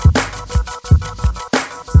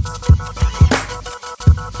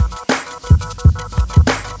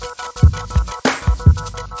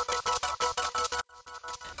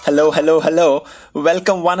Hello.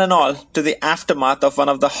 Welcome one and all to the aftermath of one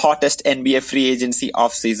of the hottest NBA free agency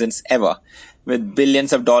off seasons ever, with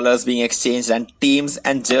billions of dollars being exchanged and teams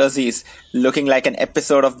and jerseys looking like an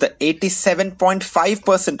episode of the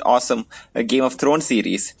 87.5% awesome Game of Thrones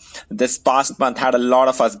series. This past month had a lot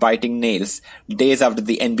of us biting nails days after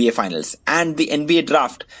the NBA finals and the NBA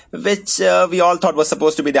draft, which we all thought was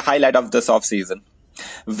supposed to be the highlight of this off season.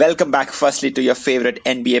 Welcome back, firstly, to your favorite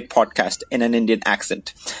NBA podcast in an Indian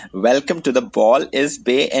accent. Welcome to the Ball is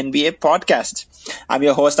Bay NBA podcast. I'm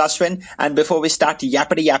your host, Ashwin, and before we start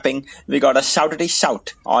yappity yapping, we got a shoutity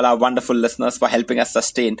shout all our wonderful listeners for helping us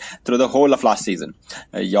sustain through the whole of last season.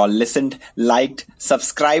 Y'all listened, liked,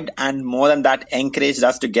 subscribed, and more than that, encouraged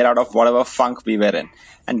us to get out of whatever funk we were in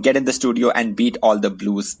and get in the studio and beat all the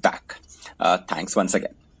blues back. Thanks once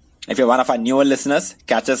again. If you're one of our newer listeners,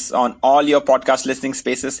 catch us on all your podcast listening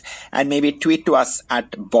spaces and maybe tweet to us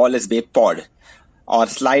at BallisBayPod or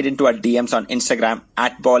slide into our DMs on Instagram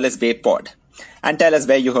at BallisBayPod and tell us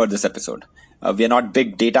where you heard this episode. We are not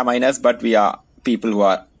big data miners, but we are people who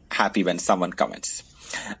are happy when someone comments.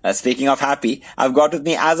 Speaking of happy, I've got with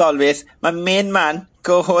me, as always, my main man,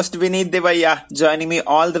 co-host Vineet Devaya, joining me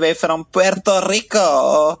all the way from Puerto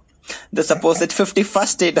Rico, the supposed 51st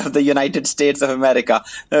state of the United States of America,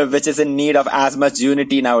 which is in need of as much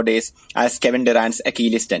unity nowadays as Kevin Durant's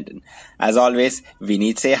Achilles tendon. As always,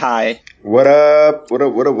 Vineet, say hi. What up? What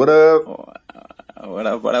up? What up? What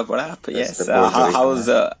up? What up? That's the Yes. Puerto Rican How's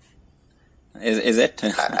man. is it? I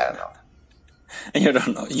don't know. You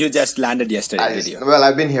don't know. You just landed yesterday, did you?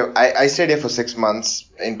 I've been here. I stayed here for 6 months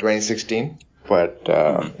in 2016, but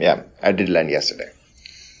yeah, I did land yesterday.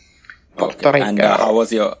 Okay. Puerto And Rico. how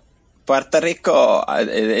was your Puerto Rico?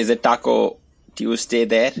 Is it Taco Tuesday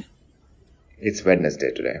there? It's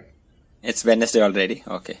Wednesday today. It's Wednesday already.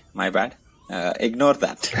 Okay, my bad. Ignore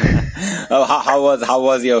that. Oh, how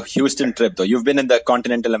was your Houston trip though? You've been in the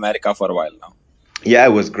continental America for a while now. Yeah,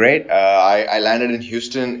 it was great. I landed in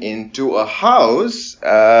Houston into a house,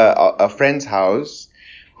 a friend's house,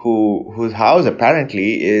 whose house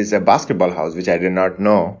apparently is a basketball house, which I did not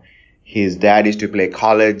know. His dad used to play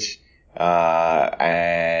college,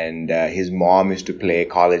 and his mom used to play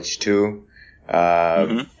college too.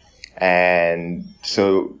 Mm-hmm. And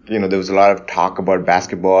so, there was a lot of talk about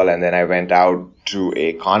basketball, and then I went out to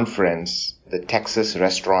a conference, the Texas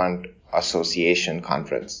Restaurant Association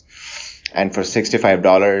conference. And for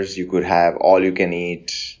 $65, you could have all you can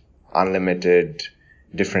eat, unlimited,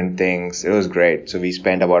 different things. It was great. So we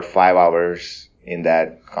spent about 5 hours in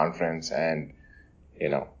that conference, and,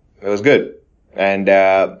 it was good. And,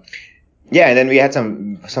 yeah, and then we had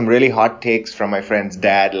some really hot takes from my friend's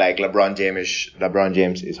dad, like LeBron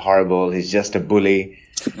James is horrible. He's just a bully.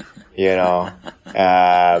 We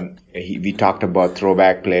talked about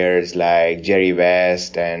throwback players like Jerry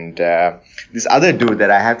West and this other dude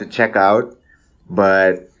that I have to check out,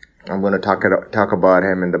 but I'm going to talk about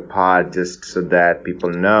him in the pod just so that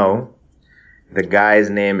people know. The guy's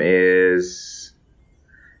name is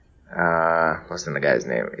what's the guy's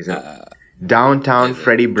name? Is it Downtown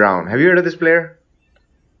Freddie Brown? Have you heard of this player?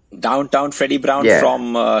 Downtown Freddie Brown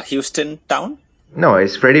from Houston town? No,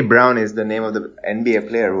 it's Freddie Brown is the name of the NBA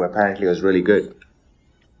player who apparently was really good.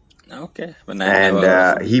 Okay. And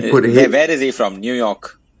where is he from? New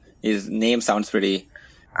York. His name sounds pretty...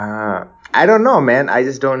 I don't know, man. I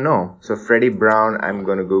just don't know. So Freddie Brown, I'm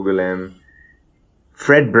going to Google him.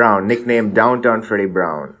 Fred Brown, nickname Downtown Freddie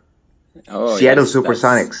Brown. Oh, Seattle yes,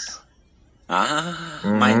 Supersonics.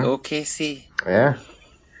 My OKC. Yeah.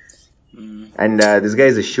 And this guy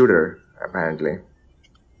is a shooter, apparently.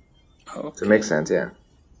 Okay. So it makes sense, yeah.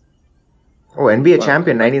 Oh, NBA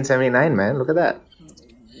champion 1979, man. Look at that.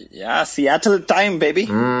 Yeah, Seattle time, baby.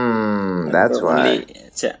 That's why.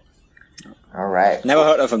 All right. Never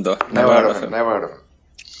heard of him, though. Never heard of him.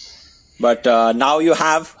 But now you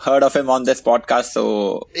have heard of him on this podcast,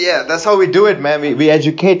 so... Yeah, that's how we do it, man. We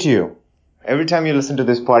educate you. Every time you listen to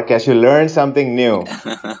this podcast, you learn something new.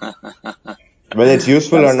 Whether it's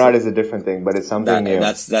useful or not is a different thing, but it's something new.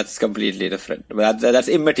 That's completely different. That's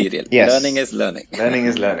immaterial. Yes. Learning is learning. Learning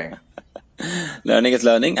is learning. Learning is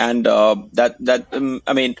learning, and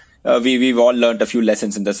we've all learned a few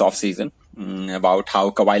lessons in this off season about how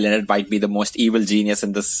Kawhi Leonard might be the most evil genius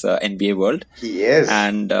in this NBA world. He is,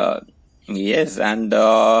 and yes, and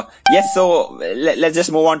yes. So let's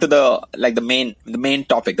just move on to the main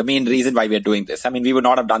topic, the main reason why we are doing this. I mean, we would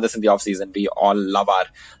not have done this in the off season. We all love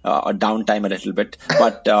our downtime a little bit,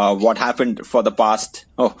 but what happened for the past?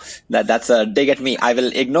 Oh, that's a dig at me. I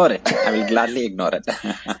will ignore it. I will gladly ignore it.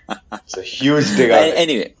 It's a huge dig on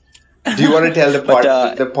Anyway. Do you want to tell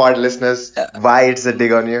the pod listeners why it's a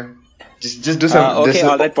dig on you? Just do some Okay, this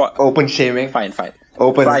all right. open shaming. Fine, fine,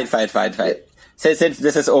 Open. fine. Since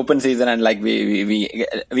this is open season and like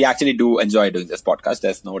we actually do enjoy doing this podcast,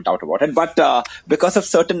 there's no doubt about it. But because of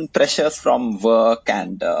certain pressures from work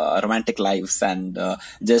and romantic lives and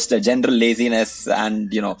just general laziness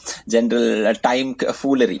and general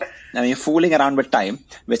foolery. I mean, fooling around with time,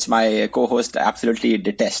 which my co-host absolutely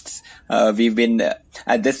detests. We've been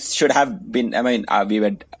this should have been. I mean, we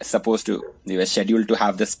were scheduled to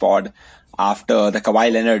have this pod after the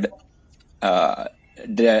Kawhi Leonard uh,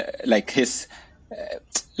 like his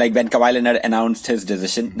like when Kawhi Leonard announced his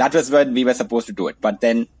decision. That was when we were supposed to do it. But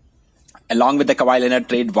then, along with the Kawhi Leonard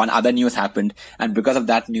trade, one other news happened, and because of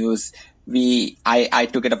that news, I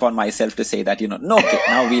took it upon myself to say that no, okay,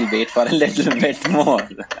 now we'll wait for a little bit more.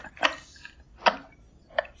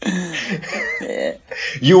 Yeah,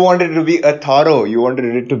 You wanted it to be a thorough. You wanted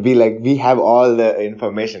it to be like we have all the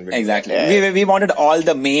information. exactly. Yes. We wanted all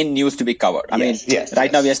the main news to be covered. I mean, Yes.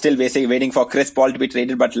 right now we are still basically waiting for Chris Paul to be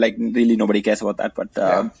traded, but like really nobody cares about that. But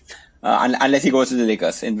Yeah. unless he goes to the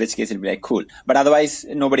Lakers, in which case it'll be like cool. But otherwise,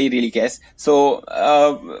 nobody really cares. So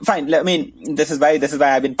fine. I mean, this is why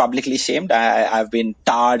I've been publicly shamed. I've been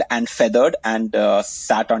tarred and feathered and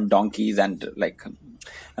sat on donkeys and like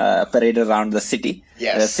paraded around the city. The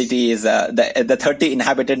Yes. city is the 30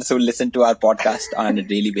 inhabitants who listen to our podcast on a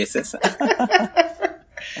daily basis. A Did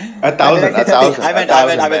I thousand, say a 30? thousand, a thousand, I meant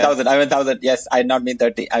man. 1,000. I meant 1,000. Yes, I did not mean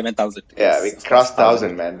 30. I meant 1,000. Yeah, we Yes, of course, crossed 1,000.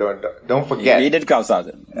 thousand, man. Don't We forget. did cross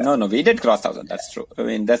 1,000. No, we did cross 1,000. That's true. I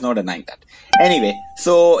mean, there's no denying that. Anyway,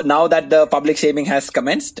 so now that the public shaming has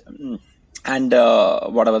commenced, and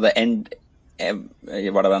whatever the end,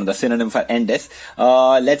 whatever the synonym for end is,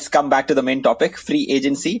 let's come back to the main topic: free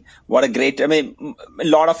agency. What a great! I mean, a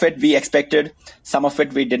lot of it we expected. Some of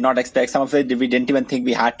it we did not expect. Some of it we didn't even think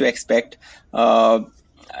we had to expect. I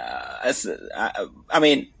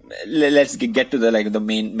mean, let's get to the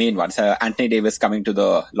main ones. Anthony Davis coming to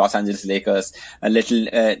the Los Angeles Lakers. A little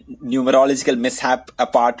numerological mishap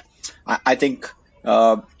apart. I think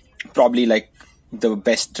probably like the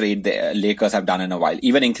best trade the Lakers have done in a while,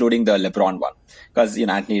 even including the LeBron one, because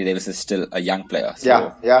Anthony Davis is still a young player,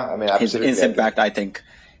 Yeah, so yeah. I mean, his absolutely his agree. impact, I think.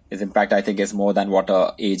 His impact, I think, is more than what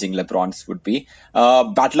a aging LeBron's would be.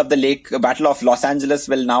 Battle of Los Angeles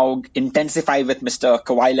will now intensify with Mr.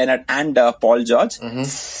 Kawhi Leonard and Paul George. Ooh.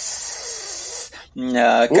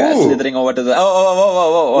 Slithering over to the Wait.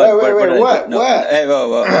 no What? hey,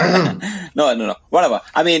 no whatever.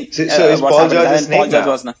 I mean, So is what's Paul happened is George I a mean Paul snake George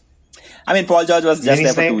now? was not. I mean, Paul George was just Mini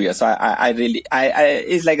there for snake? 2 years, so I really,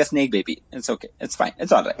 he's like a snake baby. It's okay, it's fine,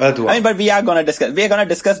 it's all right. I mean, Earthworm. but we are gonna discuss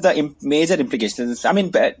the major implications. I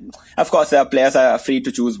mean, of course, players are free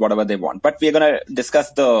to choose whatever they want, but we are gonna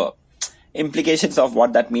discuss the implications of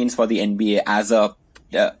what that means for the NBA as a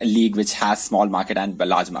league which has small market and a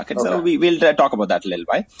large market. So Okay. we'll talk about that a little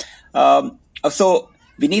while. So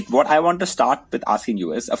Vineet, what I want to start with asking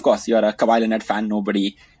you is, of course, you're a Kawhi Leonard fan.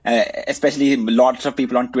 Nobody, especially lots of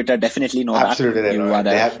people on Twitter, definitely know that Absolutely, they you know are it.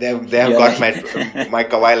 They the have they have they have you're got the my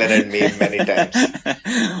Kawhi Leonard meme many times.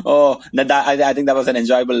 I think that was an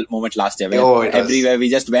enjoyable moment last year where Oh, it was. everywhere we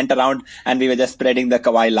just went around and we were just spreading the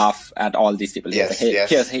Kawhi laugh at all these people. He was like, Yes,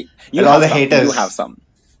 hey, yes. hey, you And all have the some, you have haters. some.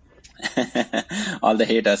 All the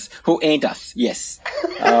haters who ain't us. Yes.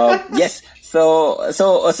 Yes.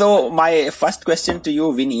 So my first question to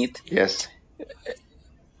you, Vineet, Yes.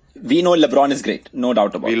 we know LeBron is great, no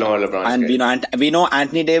doubt We about that. know LeBron is And great. we know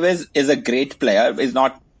Anthony Davis is a great player. Is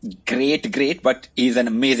not great, but he's an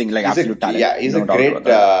amazing, like absolute talent, He's a no doubt about great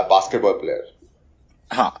that. basketball player.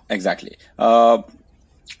 Exactly.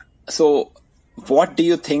 So what do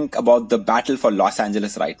you think about the battle for Los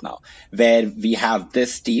Angeles right now, where we have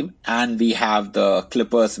this team and we have the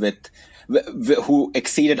Clippers who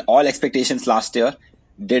exceeded all expectations last year,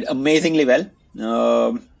 did amazingly well,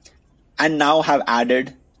 and now have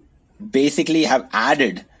added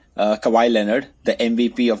Kawhi Leonard, the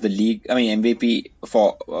MVP of the league. I mean, MVP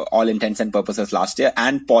for all intents and purposes last year,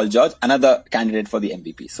 and Paul George, another candidate for the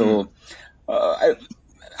MVP. Hmm. So,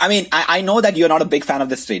 I mean, I know that you're not a big fan of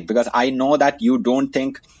this trade because I know that you don't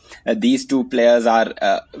think these two players are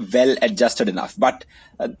well adjusted enough. But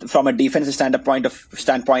from a defensive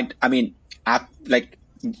standpoint, I mean, like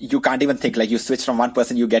you can't even think like you switch from one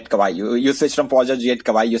person, you get Kawhi. You switch from Paul George, you get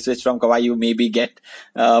Kawhi. You switch from Kawhi, you maybe get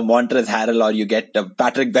Montrezl Harrell or you get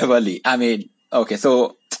Patrick Beverly. I mean, okay,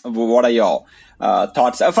 so what are your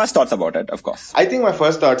thoughts? First thoughts about it, of course. I think my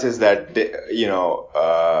first thoughts is that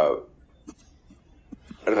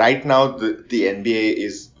right now the NBA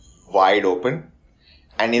is wide open,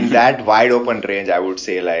 and in Mhm. that wide open range, I would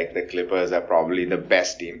say like the Clippers are probably the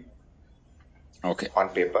best team Okay. on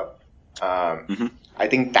paper. Um, Mm-hmm. I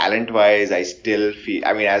think talent-wise, I still feel.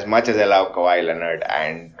 I mean, as much as I love Kawhi Leonard,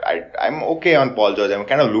 and I'm okay on Paul George. I'm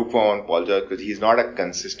kind of lukewarm on Paul George because he's not a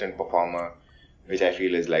consistent performer, which I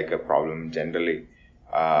feel is like a problem generally.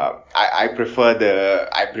 I prefer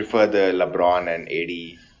the LeBron and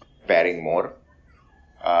AD pairing more,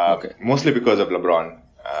 Okay. mostly because of LeBron.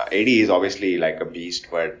 AD is obviously like a beast,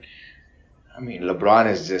 but I mean, LeBron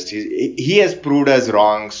is just he has proved us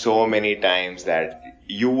wrong so many times that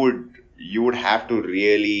you would have to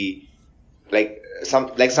really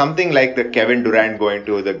something like the Kevin Durant going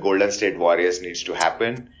to the Golden State Warriors needs to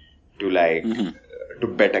happen to Mm-hmm. to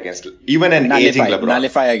bet against even an aging LeBron.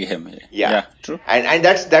 Nullify him. Yeah. Yeah, true. And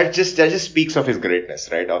that just speaks of his greatness,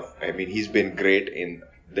 right? I mean, he's been great in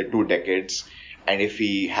the 2 decades, and if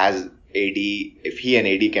he has AD, if he and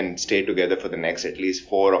AD can stay together for the next at least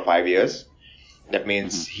 4 or 5 years, that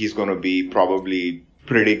means Mm-hmm. he's going to be probably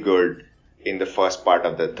pretty good in the first part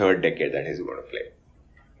of the third decade that he's going to play,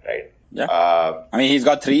 right? Yeah. Uh, I mean, he's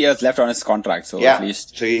got 3 years left on his contract, so at yeah, least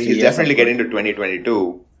so three he's years of definitely good. getting to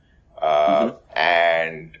 2022, Mm-hmm.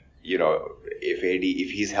 and if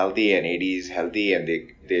he's healthy and AD is healthy and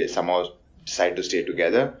they somehow decide to stay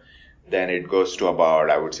together, then it goes to about,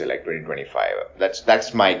 I would say, like 2025.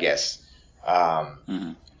 That's my guess. Um,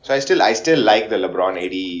 Mm-hmm. so I still like the LeBron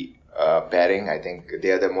AD pairing. I think they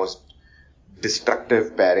are the most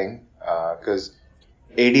destructive pairing because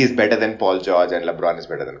AD is better than Paul George and LeBron is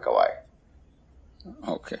better than Kawhi.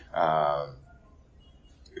 Okay. Um,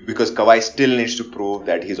 because Kawhi still needs to prove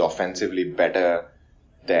that he's offensively better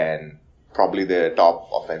than probably the top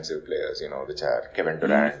offensive players, which are Kevin Mm-hmm.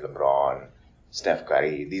 Durant, LeBron, Steph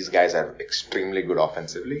Curry. These guys are extremely good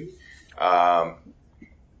offensively. Um,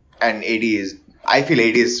 and I feel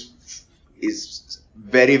AD is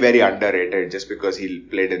very, very underrated just because he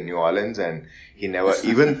played in New Orleans and he never,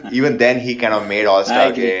 even then he kind of made I all-star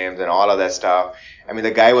agree. games and all of that stuff. I mean,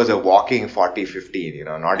 the guy was a walking 40-15,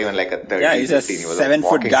 not even like a Yeah, he's a 30-15. He was a 7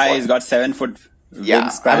 foot walking guy. He's 40. got 7 foot Yeah, I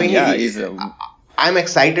wingspan. mean, Yeah, he's a. I'm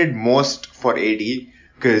excited most for AD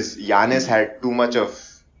because Giannis Mm-hmm. had too much of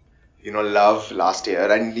love last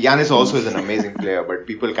year, and Giannis also is an amazing player, but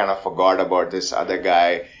people kind of forgot about this other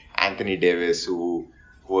guy, Anthony Davis, who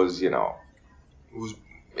was who's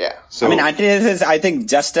yeah. I mean, So Anthony is, I think,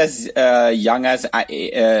 just as young as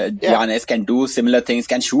yeah, Giannis, can do similar things,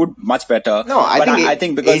 can shoot much better. no, I But think I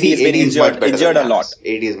think because he's been AD is much better than injured a lot.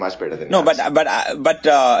 Giannis. AD is much better than No, Giannis.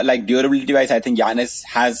 but like durability wise, I think Giannis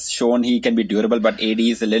has shown he can be durable, but AD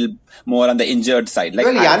is a little more on the injured side.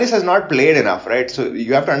 Well, Giannis has not played enough, right? So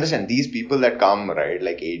you have to understand these people that come, right,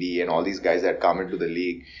 like AD and all these guys that come into the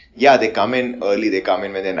league. Yeah, they come in early, they come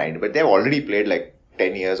in when they're 9, but they've already played like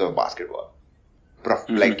 10 years of basketball.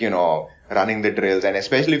 Mhm. Like, running the drills, and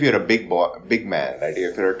especially if you're a big man, right?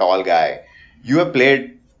 If you're a tall guy, you have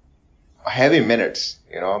played heavy minutes,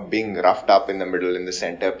 being roughed up in the middle, in the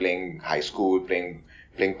center, playing high school, playing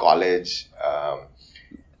college.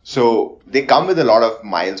 So they come with a lot of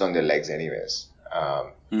miles on their legs, anyways.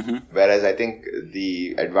 Mhm. Whereas I think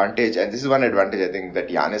the advantage, and this is one advantage I think that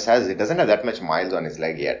Giannis has, he doesn't have that much miles on his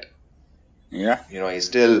leg yet. Yeah, He's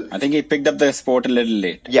still, I think he picked up the sport a little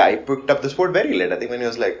late. yeah, he picked up the sport very late. I think when he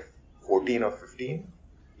was like 14 or 15,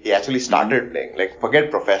 he actually Mhm. started playing. Like,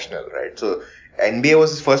 forget professional, right? So NBA was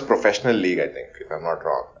his first professional league, I think, if I'm not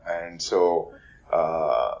wrong. And so,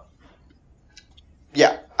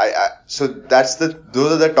 yeah, so those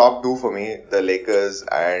are the top two for me, the Lakers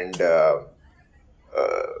and uh,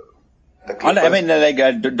 the All right, I Clippers.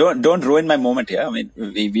 mean, like, don't ruin my moment here. I mean,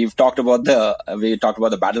 we've talked about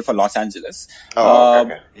the battle for Los Angeles. Oh,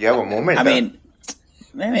 okay, Uh, okay. You have a I moment, huh? mean,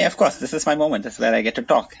 maybe, of course, this is my moment. This is where I get to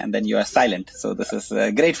talk, and then you are silent. So this is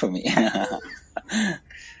great for me.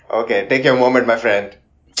 Okay, take your moment, my friend.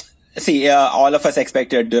 See, all of us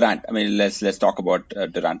expected Durant. I mean, let's talk about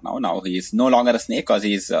Durant now. Now he's no longer a snake because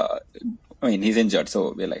I mean, he's injured.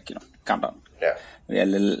 So we're like, calm down. Yeah, We're a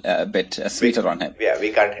little bit we sweeter on him. yeah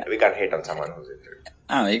we can't hate on someone who's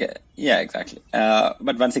injured. Yeah, exactly.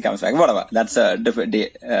 But once he comes back, whatever. That's a different day.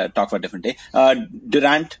 Talk for a different day.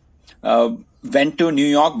 Durant went to New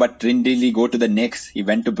York, but didn't really go to the Knicks. He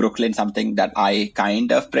went to Brooklyn, something that I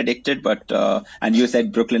kind of predicted. But and you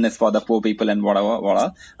said Brooklyn is for the poor people and whatever.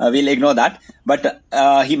 We'll ignore that. But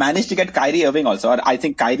he managed to get Kyrie Irving also. Or I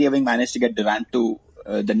think Kyrie Irving managed to get Durant to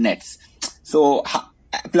the Nets. So.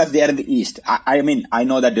 Plus, they are in the East. I mean, I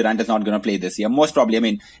know that Durant is not going to play this year. Most probably, I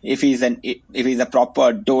mean, if he's a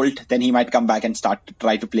proper dolt, then he might come back and start to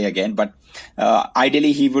try to play again. But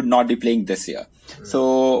ideally, he would not be playing this year.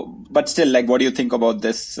 So, but still, like, what do you think about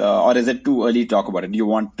this? Or is it too early to talk about it? Do you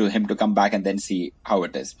want him to come back and then see how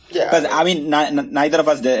it is? Yeah, I Because mean, I mean, neither of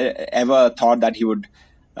us ever thought that he would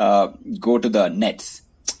go to the Nets.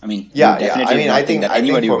 I mean, you Yeah, yeah. I definitely mean, did not think that I think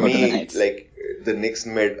anybody for would go to the me, Nets. like the Knicks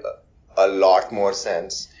made a lot more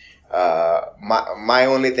sense. My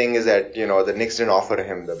only thing is that the Knicks didn't offer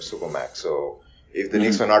him the supermax. So if the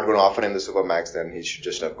Knicks were not going to offer him the supermax, then he should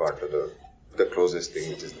just have gone to the closest thing,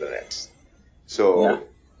 which is the Nets. So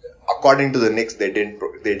according to the Knicks, they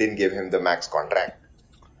didn't give him the max contract.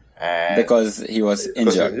 And Because he was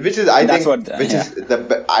injured. which is I That's think what. which Yeah. is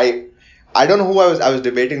I don't know who I was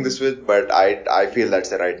debating this with, but I feel that's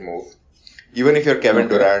the right move. Even if you're Kevin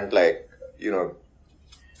Okay. Durant, like you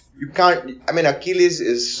can't. I mean, Achilles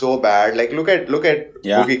is so bad. Like look at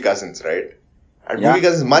Yeah. Boogie Cousins, right? And Yeah. Boogie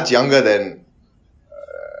Cousins is much younger than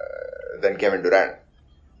Kevin Durant,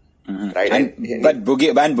 right? But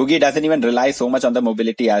Boogie doesn't even rely so much on the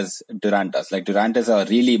mobility as Durant does. Like Durant is a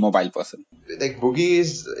really mobile person. like Boogie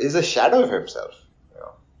is a shadow of himself,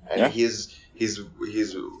 and Yeah. he's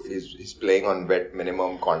playing on vet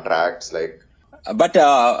minimum contracts, like. But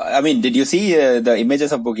I mean, did you see the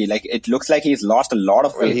images of Boogie? Like it looks like he's lost a lot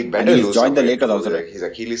of Well, he weight, and better he's lose some joined the weight Lakers too. also. Like his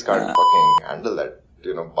Achilles can't fucking handle that,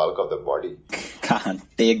 bulk of the body. Can't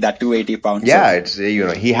take that 280 pounds. Yeah, it's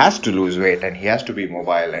he has to lose weight and he has to be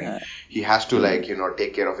mobile and he has to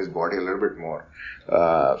take care of his body a little bit more.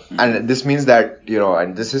 And this means that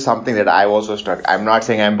and this is something that I've also struck. I'm not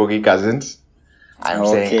saying I'm Boogie Cousins. I'm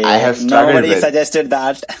saying I have struggled Nobody with. suggested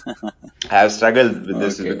that. I have struggled with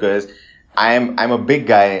this because I'm a big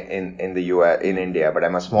guy in the US, in India, but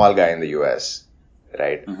I'm a small guy in the US,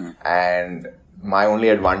 right? And my only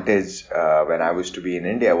advantage when I was to be in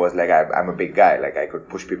India was like I'm a big guy, like I could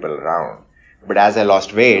push people around. But as I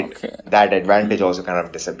lost weight, that advantage also kind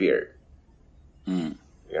of disappeared.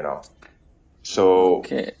 So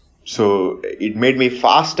it made me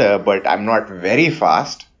faster, but I'm not very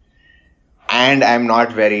fast, and I'm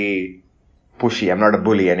not very pushy. I'm not a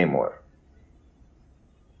bully anymore.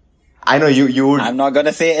 I know you would. I'm not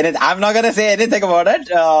gonna say anything. I'm not gonna say anything about it.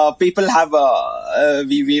 People have.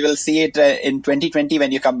 We will see it in 2020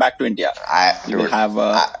 when you come back to India. You will have.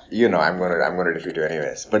 I'm gonna defeat you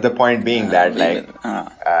anyways. But the point being that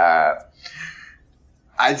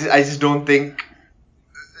I just don't think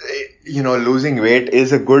losing weight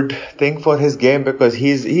is a good thing for his game because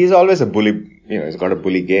he's always a bully. He's got a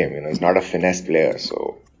bully game. He's not a finesse player,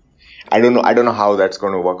 so. I don't know how that's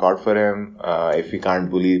going to work out for him. If he can't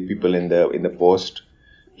bully people in the post,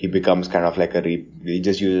 he becomes kind of like he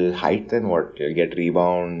just uses height. Then what? He'll get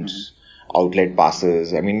rebounds, outlet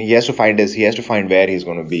passes. I mean, he has to find where he's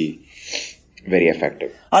going to be very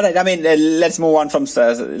effective. All right. I mean, let's move on from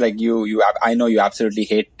like you. I know you absolutely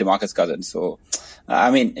hate DeMarcus Cousins. So,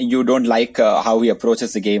 I mean, you don't like how he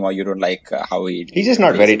approaches the game, or you don't like how He's just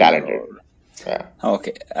not very talented. Yeah.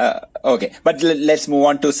 Okay. Okay. But let's move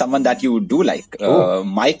on to someone that you do like,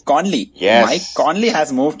 Mike Conley. Yes. Mike Conley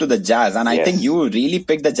has moved to the Jazz, and I think you really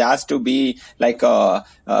picked the Jazz to be like a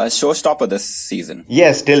showstopper this season.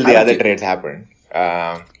 Yes, till the other trades happened.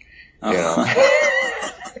 And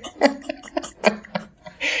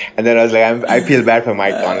then I was like, I feel bad for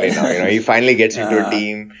Mike Conley now. He finally gets into a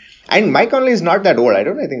team. And Mike Conley is not that old. I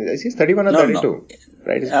think he's 31 or 32. No.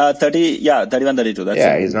 Right? 31, 32. That's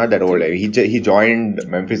it. He's not that old. He joined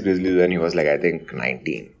Memphis Grizzlies when he was like, I think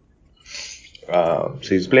 19. So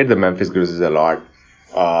he's played the Memphis Grizzlies a lot.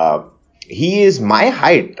 He is my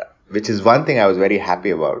height, which is one thing I was very happy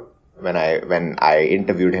about when I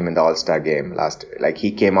interviewed him in the All-Star game last. Like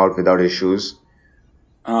he came out without his shoes.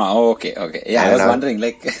 Oh, okay. Yeah, I was wondering.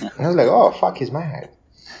 Like, I was like, oh fuck, he's my height.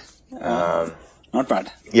 Not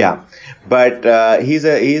bad. Yeah, but he's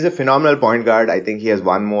a phenomenal point guard. I think he has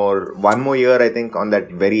one more year. I think on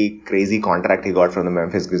that very crazy contract he got from the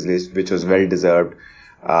Memphis Grizzlies, which was well deserved.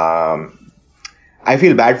 I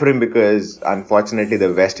feel bad for him because unfortunately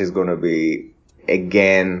the West is going to be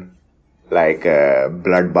again like a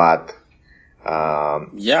bloodbath.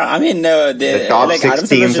 Yeah, I mean the top like 6 Adam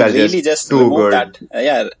Silver teams should are really just too remove good.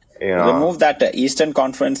 Remove that Eastern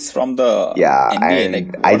Conference from the NBA. And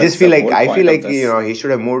like, I just feel like he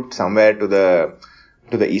should have moved somewhere to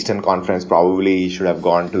the Eastern Conference. Probably he should have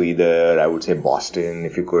gone to either, I would say, Boston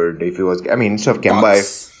if he was. I mean, instead of Kemba.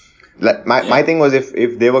 My thing was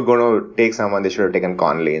if they were going to take someone, they should have taken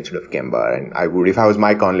Conley instead of Kemba. And if I was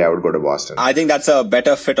Mike Conley, I would go to Boston. I think that's a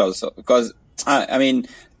better fit also because I mean.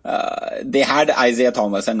 They had Isaiah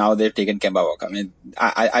Thomas and now they've taken Kemba Walker. I mean,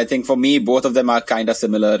 I think for me, both of them are kind of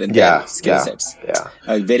similar in their skill sets.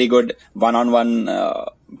 Very good one-on-one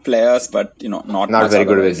players, but not very otherwise.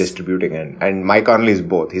 Good with distributing. And Mike Conley is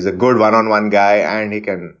both. He's a good one-on-one guy and he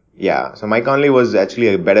can. Yeah, so Mike Conley was actually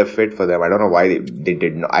a better fit for them. I don't know why they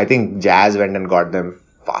did not. I think Jazz went and got them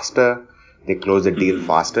faster they closed the deal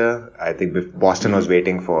faster. I think Boston was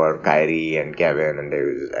waiting for Kyrie and Kevin, and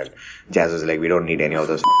Jazz was like, we don't need any of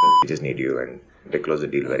those fuckers, we just need you, and they closed the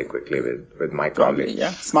deal very quickly with Mike Probably, Conley.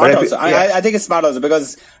 yeah. Smart But also. I think it's smart also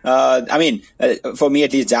because, for me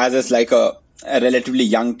at least, Jazz is like a relatively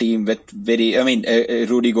young team with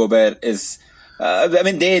Rudy Gobert is.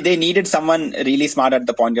 They needed someone really smart at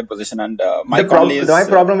the point guard position, and Mike Conley is. My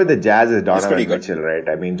problem with the Jazz is pretty Donovan good. Mitchell, right?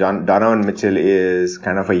 I mean, Donovan Mitchell is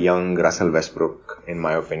kind of a young Russell Westbrook, in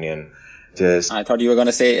my opinion. I thought you were going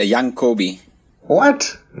to say a young Kobe.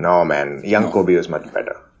 What? No, man. Young Kobe was much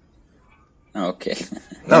better. Okay.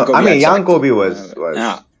 Young Kobe was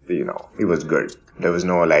he was good. There was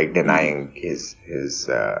no denying his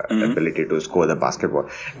ability to score the basketball.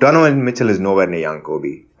 Donovan Mitchell is nowhere near young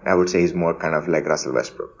Kobe. I would say he's more kind of like Russell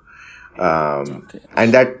Westbrook.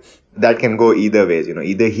 And that can go either ways,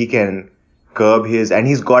 either he can curb and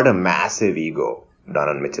he's got a massive ego,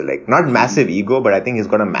 Donovan Mitchell, not massive ego, but I think he's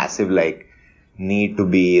got a massive need to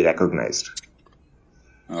be recognized.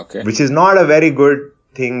 Okay. Which is not a very good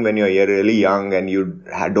thing when you're really young and you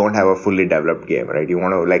don't have a fully developed game, right? You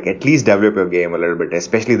want to at least develop your game a little bit,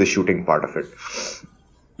 especially the shooting part of it.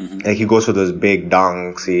 Mm-hmm. He goes for those big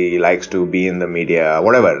dunks. He likes to be in the media,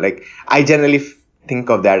 whatever. I generally think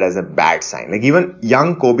of that as a bad sign. Even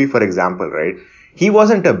young Kobe, for example, right? He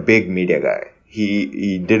wasn't a big media guy.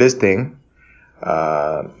 He did his thing.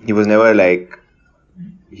 He was never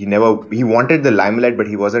he wanted the limelight, but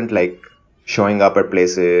he wasn't showing up at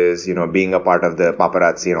places, being a part of the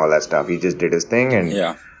paparazzi and all that stuff. He just did his thing, and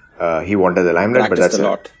he wanted the limelight. Practiced a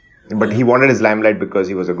lot. But he wanted his limelight because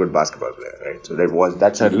he was a good basketball player, right? So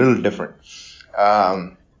that's a little different.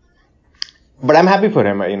 But I'm happy for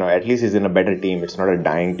him. At least he's in a better team. It's not a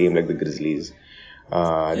dying team like the Grizzlies.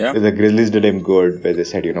 The Grizzlies did him good, where they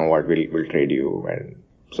said, you know what, we'll trade you. And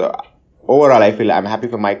so overall, I'm happy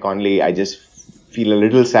for Mike Conley. I just feel a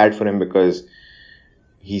little sad for him because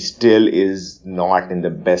he still is not in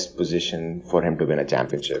the best position for him to win a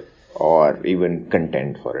championship or even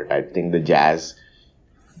contend for it. I think the Jazz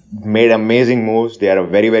made amazing moves. They are a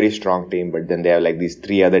very, very strong team, but then they have these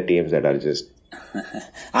three other teams that are just.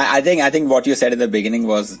 I think what you said in the beginning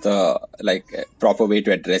was the proper way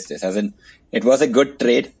to address this. As in, it was a good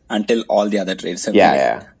trade until all the other trades have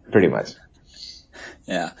been pretty much.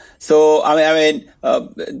 Yeah. So,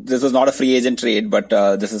 this was not a free agent trade, but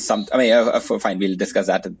this is fine. We'll discuss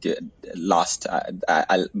that at the last.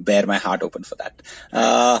 I'll bear my heart open for that.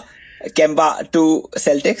 Kemba to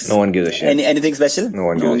Celtics. No one gives a shit. Anything special? No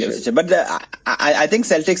one gives a shit. But I think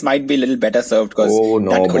Celtics might be a little better served because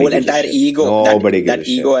that whole entire ego, that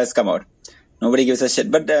ego has come out. Nobody gives a shit.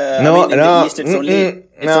 But in the East, it's only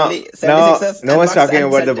 76ers. No one's talking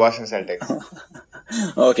about the Boston Celtics.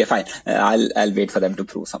 Okay, fine. I'll wait for them to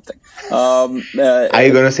prove something. Are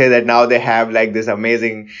you going to say that now they have this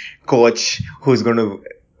amazing coach who's going to?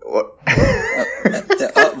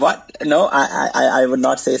 What? No, I would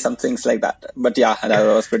not say some things like that. But yeah, that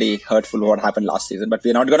was pretty hurtful what happened last season. But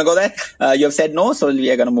we're not going to go there. You have said no, so we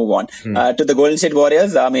are going to move on to the Golden State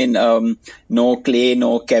Warriors. No Clay,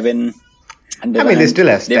 no Kevin. And they still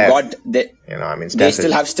have Steph. They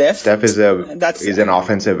still have Steph. Steph is an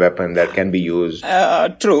offensive weapon that can be used.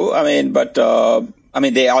 True.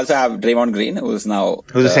 They also have Draymond Green, who's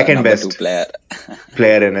the second best player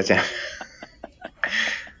in a champ.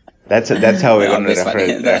 That's how we're going to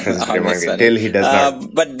reference Draymond Green till he does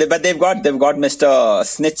not. But they've got Mr.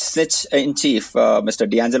 Snitch in chief, Mr.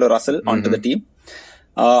 D'Angelo Russell onto the team.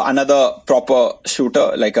 Another proper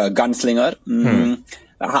shooter, like a gunslinger.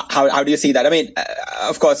 How do you see that?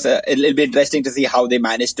 Of course, it'll be interesting to see how they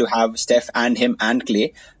manage to have Steph and him and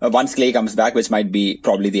Clay once Clay comes back, which might be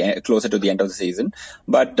probably closer to the end of the season.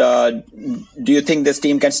 But do you think this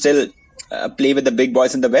team can still play with the big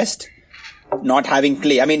boys in the West? Not having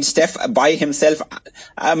Clay. Steph by himself,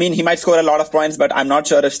 he might score a lot of points, but I'm not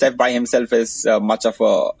sure if Steph by himself is much of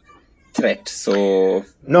a threat. So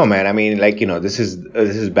no, man. This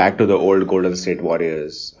is back to the old Golden State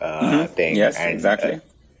Warriors thing. Yes, and, exactly.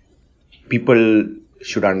 People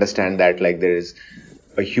should understand that there is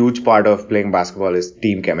a huge part of playing basketball is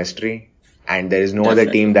team chemistry, and there is no other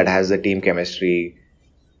team that has the team chemistry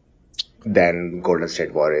than Golden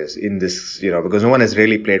State Warriors in this, because no one has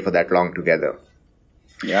really played for that long together.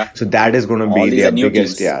 Yeah. So that is going to be their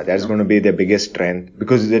biggest, that's going to be their biggest strength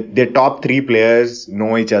because their top three players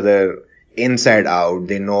know each other inside out.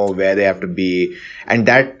 They know where they have to be, and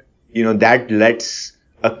that lets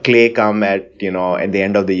a Clay come at the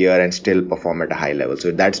end of the year and still perform at a high level.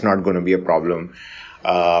 So that's not going to be a problem.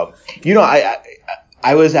 I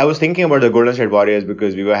was thinking about the Golden State Warriors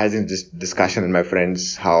because we were having this discussion in my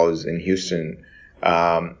friend's house in Houston.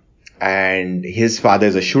 and his father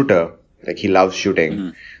is a shooter. Like, he loves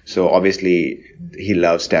shooting. So obviously he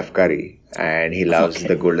loves Steph Curry and he loves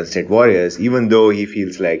the Okay. Golden State Warriors, even though he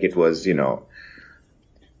feels like it was, it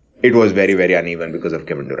was very, very uneven because of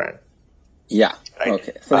Kevin Durant. Yeah. Right.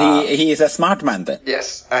 Okay. So he is a smart man then.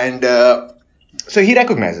 Yes. And so he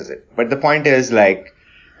recognizes it. But the point is, like,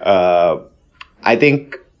 I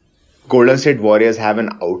think Golden State Warriors have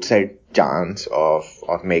an outside chance of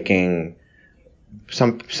making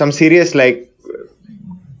some serious, like,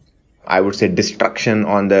 I would say, destruction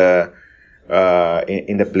on the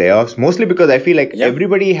in the playoffs. Mostly because I feel like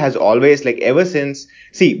everybody has always, like, ever since.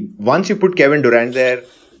 See, once you put Kevin Durant there,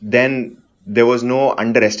 then there was no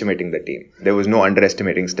underestimating the team. There was no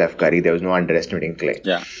underestimating Steph Curry. There was no underestimating Clay.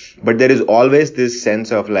 Yeah. But there is always this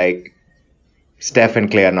sense of, like, Steph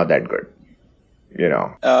and Clay are not that good.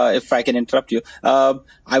 If I can interrupt you,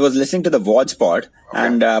 I was listening to the Watch Pod,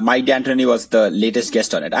 and Mike D'Antoni was the latest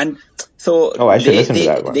guest on it, and so I should listen to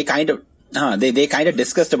that one. they kind of they kind of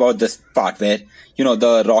discussed about this part where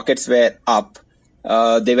the Rockets were up.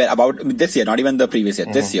 They were about this year, not even the previous year,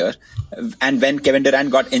 this year, and when Kevin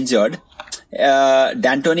Durant got injured,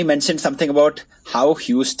 D'Antoni mentioned something about how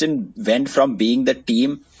Houston went from being the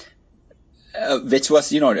team which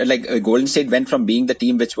was, like Golden State went from being the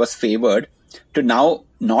team which was favored to now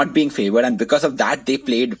not being favored. And because of that, they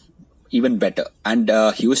played even better. And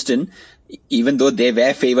Houston, even though they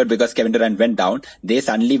were favored because Kevin Durant went down, they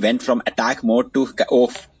suddenly went from attack mode to,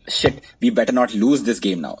 oh, shit, we better not lose this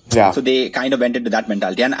game now. Yeah. So they kind of went into that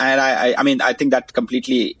mentality. And I mean, I think that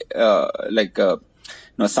completely,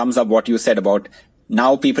 sums up what you said about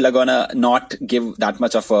now people are gonna not give that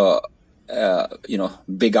much of a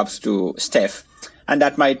big ups to Steph, and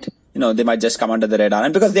that might they might just come under the radar,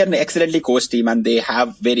 and because they're an excellently coached team and they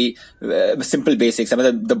have very simple basics. I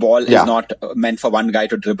mean, the ball is not meant for one guy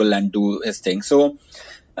to dribble and do his thing. So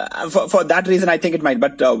for that reason, I think it might.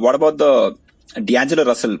 But what about the D'Angelo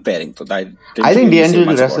Russell pairing? So I think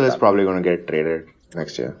D'Angelo Russell is probably going to get traded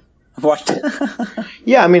next year. What?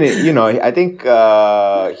 Yeah, I mean, I think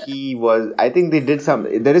he was. I think they did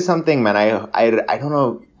some. There is something, man. I don't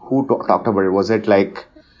know who talked about it. Was it like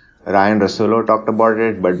Ryan Russillo talked about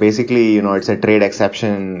it? But basically, it's a trade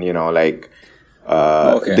exception. Like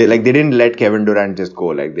they didn't let Kevin Durant just go.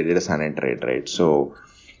 Like, they did a sign and trade, right? So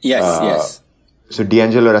yes. So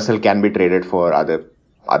D'Angelo Russell can be traded for other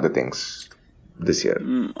things this year.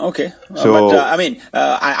 Okay. But I mean,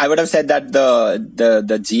 I would have said that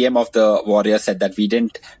the GM of the Warriors said that we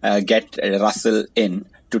didn't get Russell in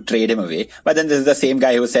to trade him away. But then this is the same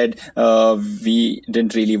guy who said we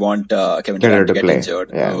didn't really want Kevin Durant to get play. injured.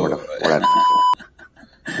 Yeah,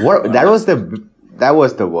 that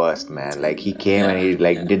was the worst, man. Like, he came and he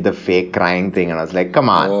did the fake crying thing, and I was like, come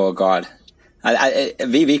on. Oh God.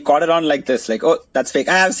 We caught it on like this, like, oh, that's fake.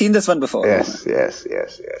 I have seen this one before. Yes.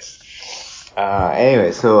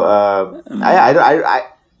 Anyway, so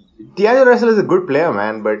D'Angelo Russell is a good player,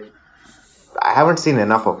 man, but I haven't seen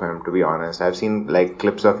enough of him, to be honest. I've seen, like,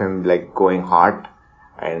 clips of him, like, going hot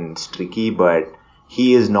and streaky, but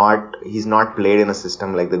he's not played in a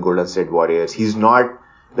system like the Golden State Warriors. He's not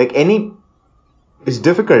like it's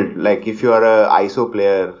difficult, like, if you are a ISO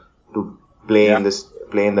player to play in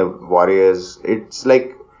the Warriors. It's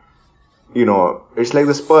like, it's like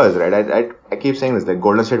the Spurs, right? I keep saying this, like,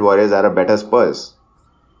 Golden State Warriors are a better Spurs.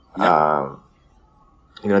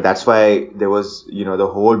 That's why there was, the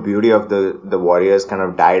whole beauty of the Warriors kind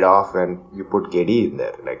of died off when you put KD in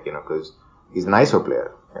there, like, because he's an ISO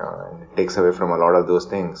player, and it takes away from a lot of those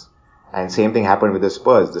things. And same thing happened with the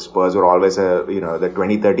Spurs. The Spurs were always the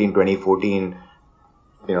 2013, 2014,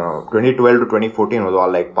 2012 to 2014 was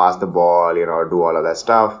all like pass the ball, do all of that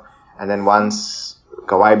stuff. And then once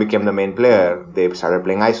Kawhi became the main player, they started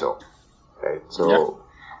playing ISO, right? So,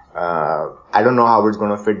 I don't know how it's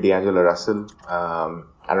going to fit D'Angelo Russell.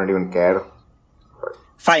 I don't even care.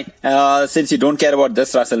 Fine. Since you don't care about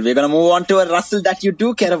this Russell, we're going to move on to a Russell that you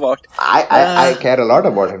do care about. I care a lot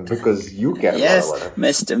about him because you care a lot about him.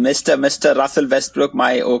 Yes, Mr. Russell Westbrook,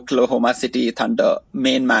 my Oklahoma City Thunder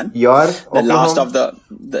main man. Your the Oklahoma? Last of the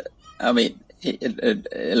I mean,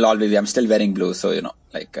 it'll always be, I'm still wearing blue, so,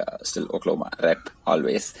 still Oklahoma rep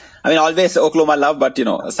always. I mean, always Oklahoma love, but,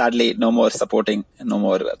 sadly, no more supporting, no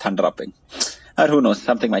more Thunder upping. Or who knows,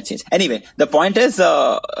 something might change. Anyway, the point is,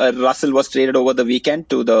 Russell was traded over the weekend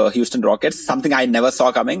to the Houston Rockets, something I never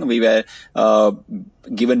saw coming. We were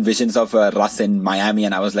given visions of Russ in Miami,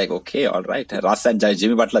 and I was like, okay, all right, Russ and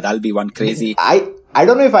Jimmy Butler, that'll be one crazy. I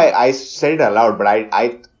don't know if I said it aloud, but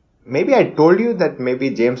I maybe I told you that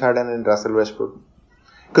maybe James Harden and Russell Westbrook,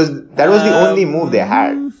 because that was the only move they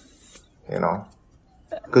had,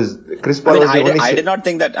 Because Chris I Paul mean, was the only I did not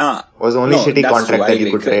think that. was the only No, shitty that's true. contract I that you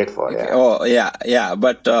agree. could trade for. Yeah. Oh, yeah.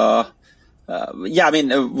 But yeah, I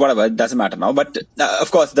mean, whatever. It doesn't matter now. But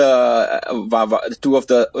of course, the two of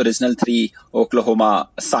the original three Oklahoma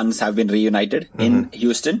Suns have been reunited in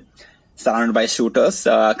Houston, surrounded by shooters,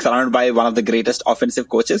 surrounded by one of the greatest offensive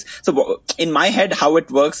coaches. So in my head, how it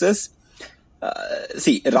works is,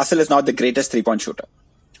 see, Russell is not the greatest 3-point shooter,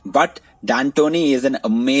 but D'Antoni is an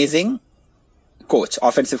amazing coach,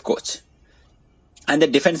 offensive coach. And the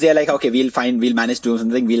defense, they're like, okay, we'll manage to do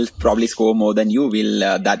something. We'll probably score more than you.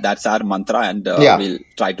 That's our mantra, and we'll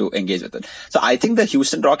try to engage with it. So I think the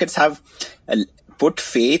Houston Rockets have put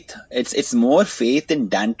faith. It's more faith in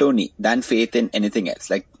D'Antoni than faith in anything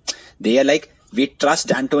else. Like, they are like, we trust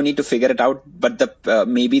D'Antoni to figure it out, but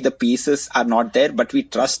maybe the pieces are not there, but we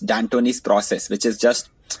trust D'Antoni's process, which is just,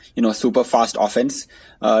 super fast offense.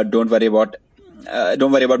 Don't worry about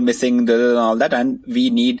missing and all that, and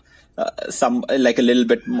we need some, like, a little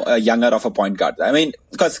bit younger of a point guard. I mean,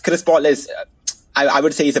 because Chris Paul is, I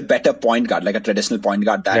would say, he's a better point guard, like a traditional point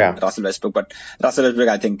guard, than Russell Westbrook. But Russell Westbrook,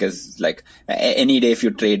 I think, is like, any day if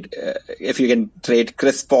you can trade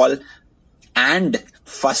Chris Paul and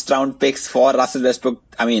first round picks for Russell Westbrook,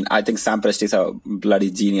 I mean, I think Sam Presti is a bloody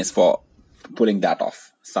genius for pulling that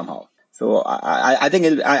off somehow. So I think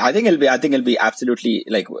it'll be absolutely,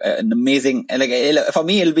 like, an amazing, like, for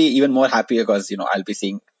me it'll be even more happy because I'll be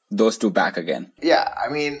seeing those two back again. Yeah, I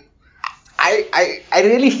mean, I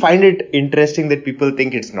really find it interesting that people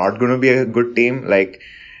think it's not going to be a good team. Like,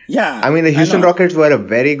 yeah, I mean, the Houston Rockets were a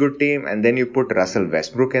very good team, and then you put Russell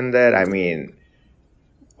Westbrook in there. I mean,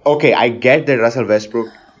 okay, I get that Russell Westbrook,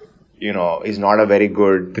 is not a very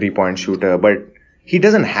good 3-point shooter, but he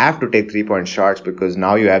doesn't have to take 3-point shots because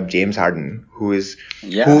now you have James Harden, who again,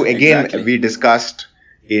 exactly, we discussed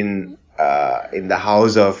in the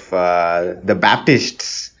house of the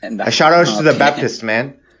Baptists. A shout out to the Baptists,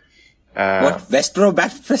 man. What, Westboro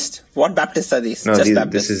Baptist? What Baptists are these? No, Just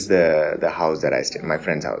Baptists. This is the house that I stay, my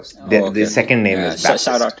friend's house. The second name is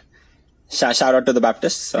Baptist. Shout out to the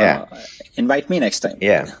Baptists. Invite me next time.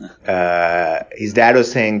 Yeah. His dad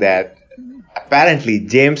was saying that apparently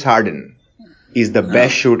James Harden is the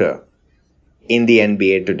best shooter in the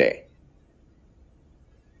NBA today.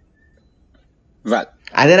 Well.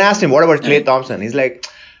 And then I asked him, what about Klay Thompson? He's like,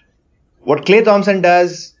 what Klay Thompson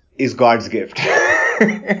does is God's gift.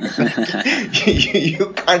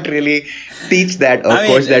 you can't really teach that or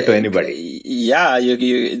coach that to anybody. Yeah,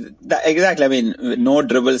 exactly. I mean, no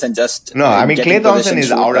dribbles and just. No, I mean, Klay Thompson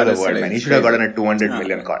is out of the world, man. He should have gotten a 200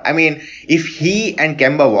 million contract. I mean, if he and not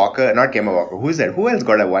Kemba Walker, who is that? Who else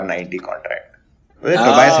got a 190 contract? Was it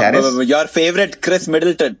Tobias Harris? Your favorite, Chris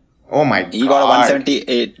Middleton. Oh my God. He got a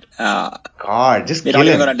 178. God, just we're kill him.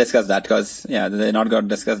 We're not even going to discuss that because, they're not going to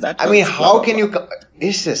discuss that. I mean, how can you...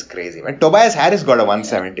 It's just crazy, man. Tobias Harris got a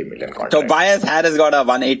 170 million contract. Tobias Harris got a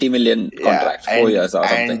 180 million contract, 4 years or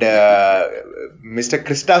something. And Mr.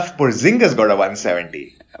 Kristaps Porzingis got a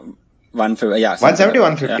 170. 170,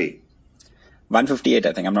 150? Yeah. 158,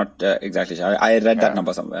 I think. I'm not exactly sure. I read that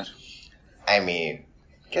number somewhere. I mean,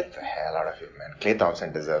 get the hell out of here, man. Klay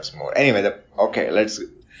Thompson deserves more. Anyway, let's...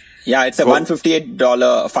 Yeah, it's a $158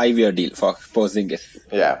 5-year deal for Porzingis.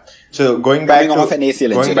 Yeah. So going back to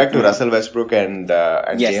Russell Westbrook and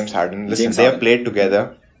James Harden. Listen, they have played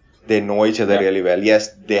together. They know each other really well. Yes,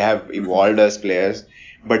 they have evolved as players.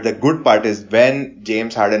 But the good part is when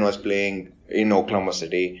James Harden was playing in Oklahoma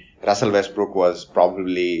City, Russell Westbrook was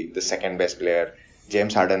probably the second best player.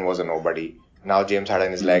 James Harden was a nobody. Now James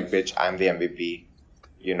Harden is like, bitch, I'm the MVP.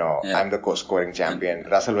 I'm the scoring champion.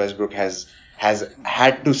 Russell Westbrook has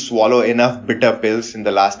had to swallow enough bitter pills in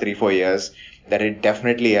the last 3-4 years that it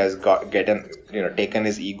definitely has taken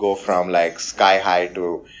his ego from like sky high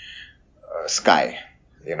to sky,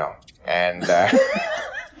 and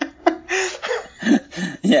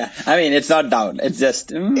yeah, I mean, it's not down, it's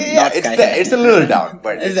just not sky high. It's a little down,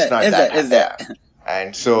 but it's not that high. Yeah.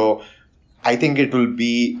 And so I think it will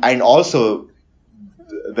be, and also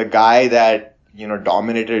the guy that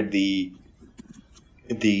dominated the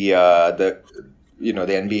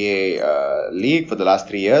NBA league for the last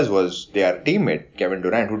 3 years was their teammate Kevin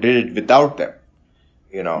Durant, who did it without them.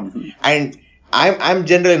 And I'm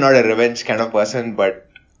generally not a revenge kind of person, but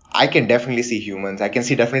I can definitely see humans. I can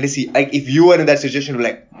definitely see, like, if you were in that situation, you're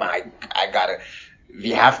like, we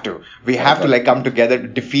have to like come together to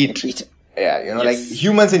defeat. Yeah, like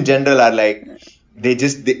humans in general are like, they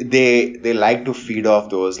like to feed off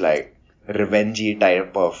those like revengey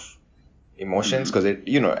type of emotions, because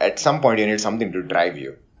at some point you need something to drive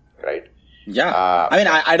you, right? Yeah. Uh, I mean,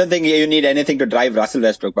 I don't think you need anything to drive Russell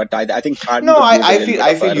Westbrook, but I think Harden no, could use a I little feel bit I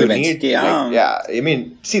of feel a you revenge. need, like, yeah. I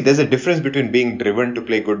mean, see, there's a difference between being driven to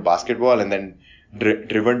play good basketball and then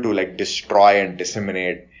driven to like destroy and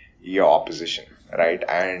disseminate your opposition, right?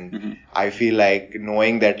 And Mm-hmm. I feel like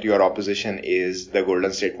knowing that your opposition is the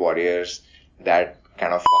Golden State Warriors that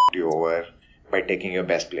kind of fucked you over by taking your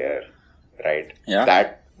best player, right? Yeah.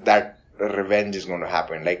 That revenge is going to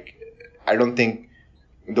happen. Like, I don't think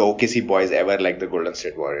the OKC boys ever liked the Golden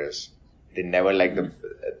State Warriors. They never liked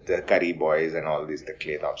the Curry boys and all these, the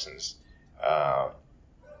Klay Thompsons. Uh,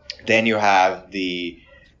 then you have you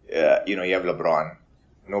have LeBron.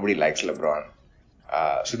 Nobody likes LeBron.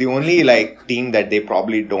 So the only like team that they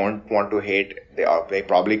probably don't want to hate, they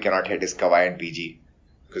probably cannot hate is Kawhi and PG,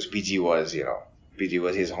 because PG was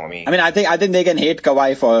his homie. I mean, I think they can hate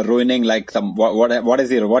Kawhi for ruining like some what is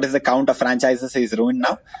the count of franchises he's ruined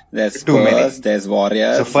now? There's Too many. Spurs, there's So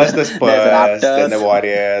Warriors, first the there's Spurs, then the Raptors,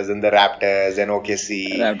 Warriors, then the Raptors, then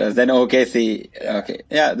OKC. Raptors, then OKC. Yeah, Okay,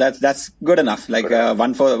 yeah, that's good enough. Like good enough.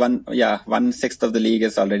 1/6 of the league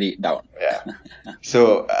is already down. Yeah.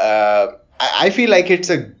 So I feel like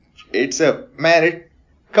man.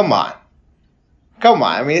 Come on, come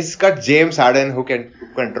on. I mean, it's got James Harden who can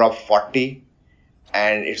drop 40,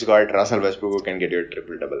 and it's got Russell Westbrook who can get you a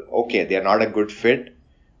triple double. Okay, they are not a good fit,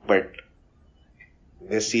 but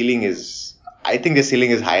their ceiling is. I think their ceiling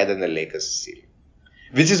is higher than the Lakers' ceiling,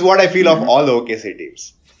 which is what I feel of all the OKC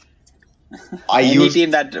teams. Any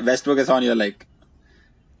team that Westbrook is on, you're like,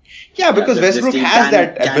 Yeah, yeah, because this Westbrook team has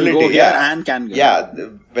that can go ability. here Yeah, and can go here. yeah.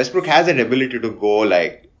 Westbrook has that ability to go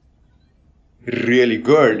like really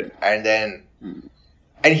good, and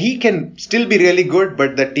he can still be really good,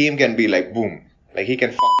 but the team can be like boom, like he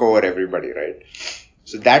can fuck over everybody, right?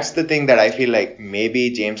 So that's the thing that I feel like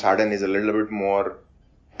maybe James Harden is a little bit more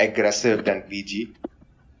aggressive than PG,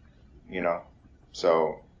 you know.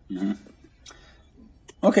 So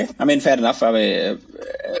Okay, I mean, fair enough. I mean,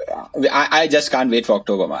 I just can't wait for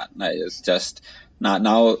October, man. It's just now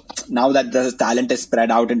that the talent is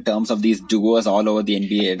spread out in terms of these duos all over the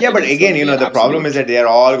NBA, yeah, but it's going again, to be an the problem is absolute that they are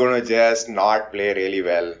all going to just not play really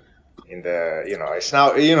well in the, it's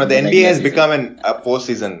now, the the NBA regular has season. become a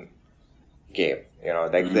postseason game.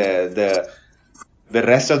 Like the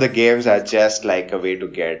rest of the games are just like a way to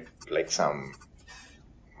get like some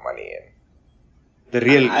money in. I The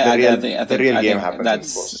real I game think happens in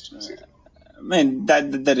that's. postseason. I mean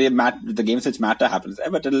that the games which matter happens,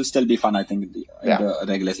 but it'll still be fun. I think in Yeah, the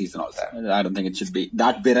regular season also. yeah. I don't think it should be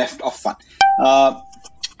that bereft of fun.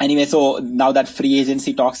 Anyway, so now that free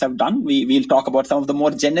agency talks have done, we'll talk about some of the more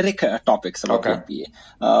generic topics about the Okay.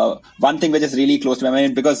 NBA. One thing which is really close to my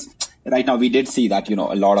mind, because right now we did see that a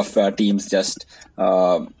lot of teams just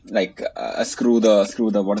screw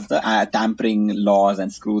the what is the tampering laws,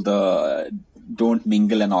 and screw the don't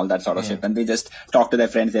mingle and all that sort of shit, and they just talk to their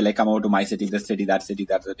friends. They're like, come over to my city, this city, that city,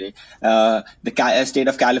 that city. The state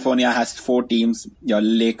of California has 4 teams: your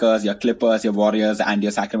Lakers, your Clippers, your Warriors, and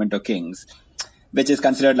your Sacramento Kings, which is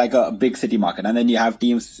considered like a big city market. And then you have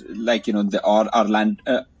teams like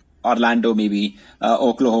Orlando, maybe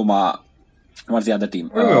Oklahoma. What's the other team?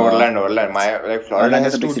 What do you mean Orlando? Like Florida Orlando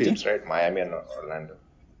is has a big two city. teams, right? Miami and Orlando.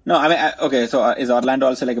 No, I mean, okay. So is Orlando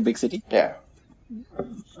also like a big city? Yeah.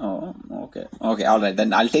 Oh, okay. Okay. All right.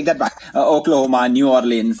 Then I'll take that back. Oklahoma, New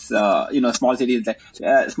Orleans, small cities,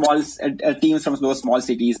 small teams from those small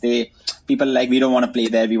cities. People like, we don't want to play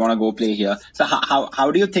there. We want to go play here. So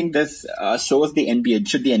how do you think this shows the NBA?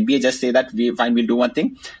 Should the NBA just say that we'll do one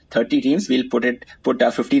thing? 30 teams. We'll put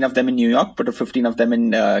 15 of them in New York, put 15 of them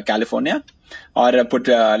in California, or put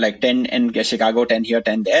like 10 in Chicago, 10 here,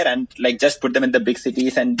 10 there, and like just put them in the big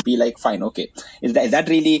cities and be like, fine, okay. Is that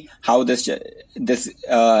really how this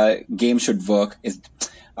game should work?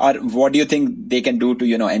 Or what do you think they can do to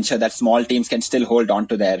ensure that small teams can still hold on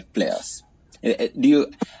to their players? Do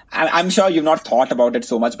you? I'm sure you've not thought about it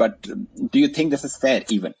so much, but do you think this is fair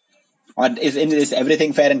even? Or is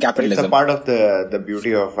everything fair in It's a capitalism? part of the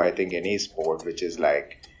beauty of, I think, any sport, which is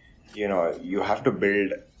like, you have to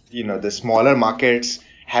build, the smaller markets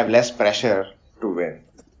have less pressure to win,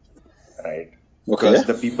 right? Okay. Because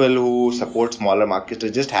the people who support smaller markets are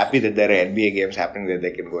just happy that there are NBA games happening that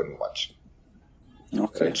they can go and watch,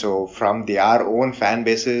 Okay. right? So from our own fan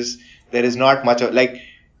bases, there is not much of like,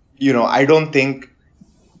 I don't think,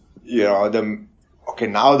 now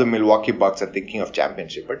the Milwaukee Bucks are thinking of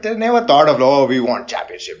championship, but they never thought of, oh, we want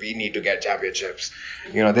championship, we need to get championships.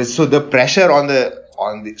 So the pressure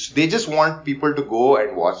so they just want people to go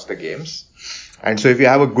and watch the games. And so if you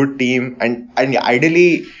have a good team, and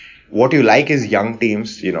ideally what you like is young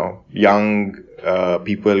teams, young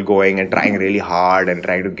people going and trying really hard and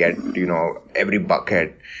trying to get, every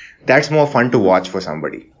bucket. That's more fun to watch for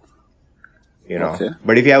somebody, Okay.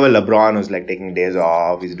 But if you have a LeBron who's like taking days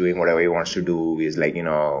off, he's doing whatever he wants to do, he's like,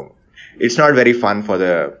 it's not very fun for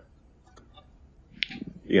the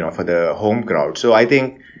home crowd. So I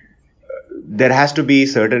think there has to be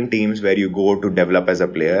certain teams where you go to develop as a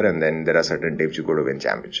player, and then there are certain teams you go to win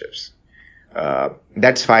championships.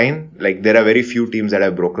 That's fine. Like, there are very few teams that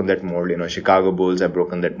have broken that mold. Chicago Bulls have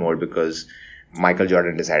broken that mold because Michael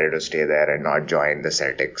Jordan decided to stay there and not join the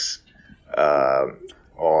Celtics.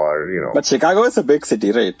 But Chicago is a big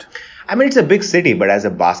city, right? I mean, it's a big city, but as a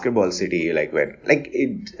basketball city,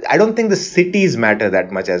 I don't think the cities matter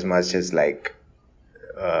that much as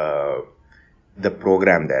the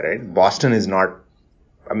program there, right? Boston is not.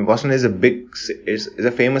 I mean, Boston is is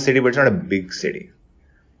a famous city, but it's not a big city.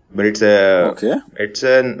 But it's a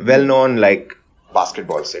well-known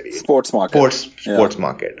basketball city, sports market, sports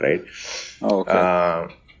market, right?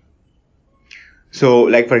 Okay. So,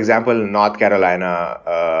 for example, North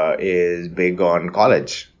Carolina is big on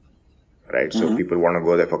college, right? So people want to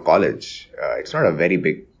go there for college. It's not a very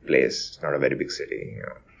big place. It's not a very big city.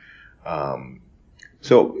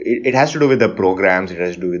 So it has to do with the programs. It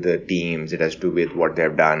has to do with the teams. It has to do with what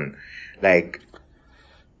they've done.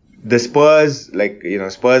 The Spurs,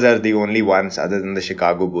 Spurs are the only ones other than the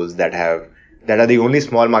Chicago Bulls that are the only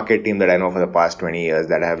small market team that I know for the past 20 years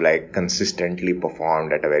that have consistently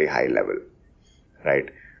performed at a very high level, right?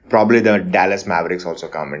 Probably the Dallas Mavericks also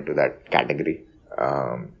come into that category.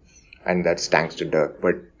 And that's thanks to Dirk.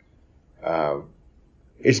 But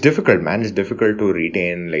it's difficult, man. It's difficult to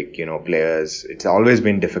retain players. It's always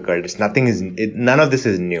been difficult. None of this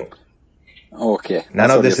is new. Okay.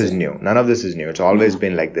 None of this is new. It's always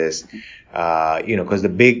been like this. Because the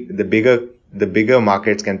bigger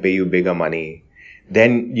markets can pay you bigger money.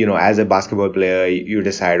 Then, as a basketball player, you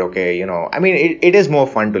decide, okay, I mean, it is more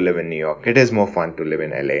fun to live in New York. It is more fun to live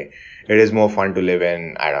in LA. It is more fun to live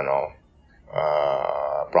in, I don't know,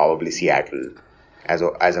 probably Seattle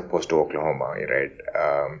as opposed to Oklahoma, right?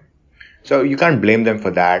 So you can't blame them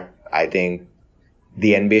for that. I think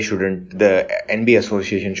the NBA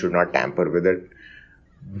Association should not tamper with it.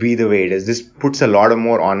 Be the way it is. This puts a lot of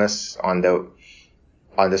more onus on the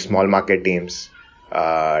small market teams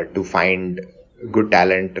to find good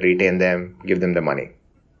talent, retain them, give them the money.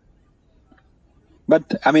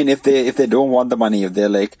 But I mean, if they don't want the money, if they're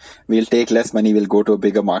like, we'll take less money, we'll go to a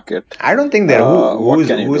bigger market. I don't think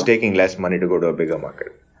who's taking less money to go to a bigger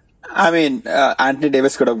market. I mean, Anthony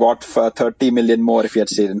Davis could have got for 30 million more if he had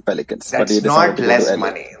stayed in Pelicans. That's but he decided not to less go to LA.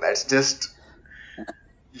 money. That's just,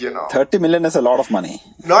 30 million is a lot of money.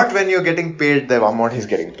 Not when you're getting paid the amount he's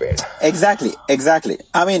getting paid. Exactly.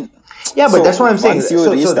 I mean, yeah, but that's what I'm saying.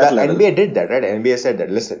 So that the level, NBA did that, right? NBA said that,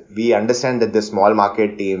 listen, we understand that the small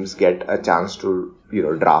market teams get a chance to,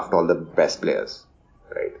 draft all the best players,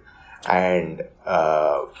 right? And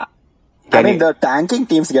the tanking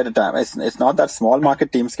teams get a time. It's not that small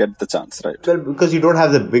market teams get the chance, right? Well, because you don't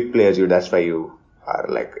have the big players, that's why you are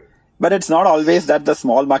But it's not always that the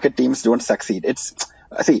small market teams don't succeed. It's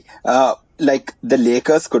the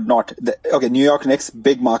Lakers could not. New York Knicks,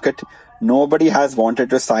 big market. Nobody has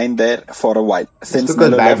wanted to sign there for a while since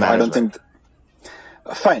Melo left. I don't think.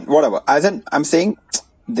 Fine, whatever. As in, I'm saying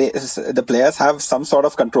the players have some sort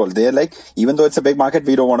of control. They're like, even though it's a big market,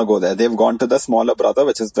 we don't want to go there. They've gone to the smaller brother,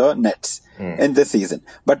 which is the Nets in this season.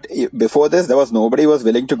 But before this, there was nobody was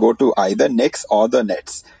willing to go to either Knicks or the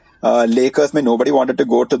Nets. Lakers, nobody wanted to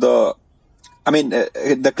go to the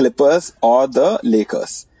Clippers or the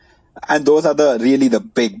Lakers. And those are the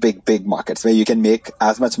big markets where you can make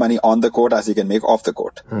as much money on the court as you can make off the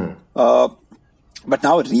court. But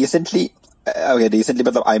now recently,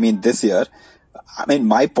 but I mean this year,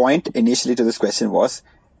 my point initially to this question was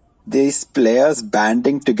these players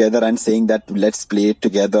banding together and saying that let's play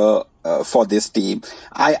together for this team.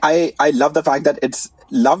 I love the fact that it's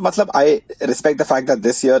love. I respect the fact that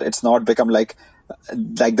this year it's not become like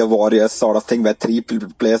the Warriors sort of thing where three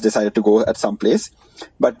players decided to go at some place,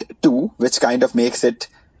 but two, which kind of makes it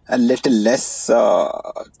a little less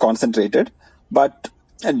concentrated. But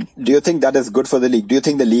do you think that is good for the league? Do you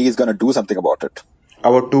think the league is going to do something about it?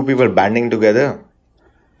 About two people banding together?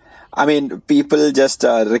 People just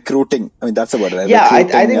recruiting. That's the word, right? Yeah, I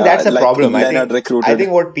think that's a problem. I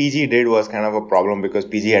think what PG did was kind of a problem because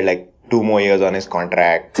PG had 2 more years on his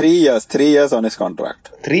contract. 3 years. 3 years on his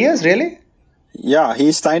contract. 3 years, really? Yeah,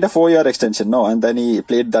 he signed a 4-year extension, no, and then he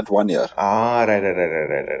played that 1 year.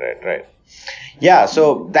 Right. Yeah,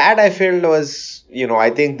 so that I felt was, I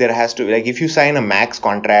think there has to, if you sign a max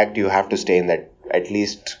contract, you have to stay in that at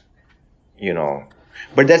least,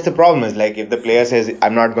 But that's the problem is like if the player says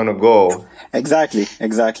I'm not going to go, Exactly. so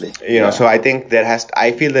Yeah. I think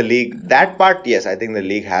I feel the league, that part, yes, I think the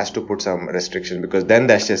league has to put some restrictions because then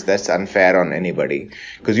that's unfair on anybody.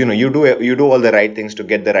 Because, you do all the right things to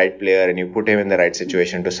get the right player and you put him in the right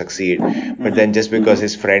situation to succeed. But then just because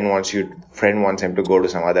his friend wants him to go to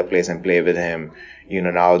some other place and play with him,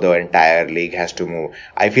 now the entire league has to move.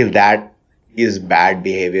 I feel that is bad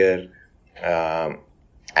behavior.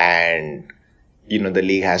 And the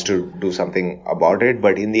league has to do something about it.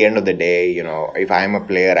 But in the end of the day, if I'm a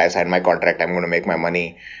player, I sign my contract, I'm going to make my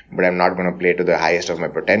money, but I'm not going to play to the highest of my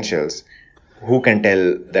potentials. Who can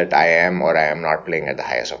tell that I am or I am not playing at the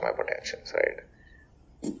highest of my potentials,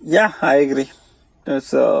 right? Yeah, I agree.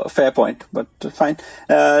 That's a fair point, but fine.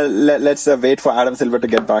 Let's wait for Adam Silver to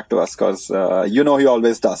get back to us because he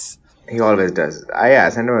always does. He always does. I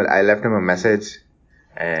left him a message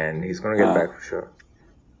and he's going to get Uh, back for sure.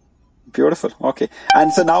 Beautiful. Okay.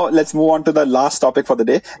 And so now let's move on to the last topic for the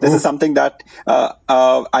day. This is Ooh. something that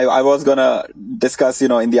I was going to discuss,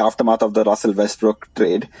 in the aftermath of the Russell Westbrook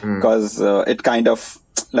trade, Mm. because it kind of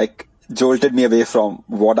like jolted me away from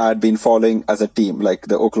what I had been following as a team, like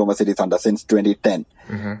the Oklahoma City Thunder since 2010.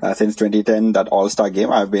 Mm-hmm. Since 2010, that All-Star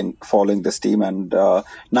game, I've been following this team, and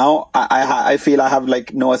now I feel I have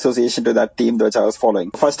like no association to that team which I was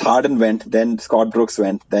following. First Harden went, then Scott Brooks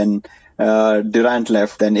went, then Durant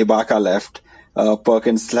left, then Ibaka left,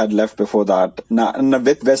 Perkins had left before that. Now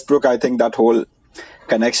with Westbrook, I think that whole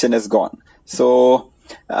connection is gone. So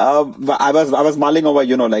I was mulling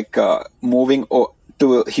over, moving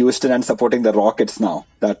to Houston and supporting the Rockets now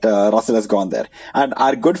that Russell has gone there. And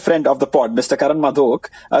our good friend of the pod, Mr. Karan Madhok,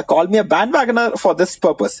 called me a bandwagoner for this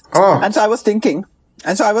purpose. Oh. And so I was thinking.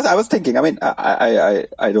 And so I was thinking. I mean,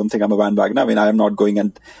 I don't think I'm a bandwagoner. I mean, I am not going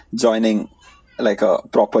and joining like a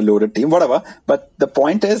proper loaded team, whatever. But the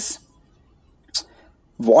point is,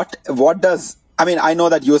 what does I mean? I know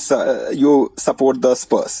that you support the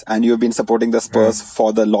Spurs and you've been supporting the Mm. Spurs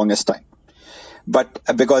for the longest time, but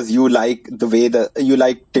because you like the way that you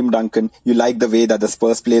like Tim Duncan, you like the way that the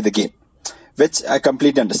Spurs play the game, which I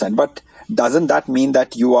completely understand. But doesn't that mean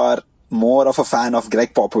that you are more of a fan of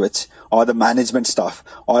Greg Popovich or the management staff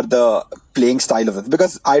or the playing style of it?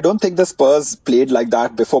 Because I don't think the Spurs played like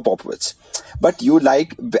that before Popovich. But you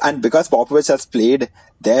like, and because Popovich has played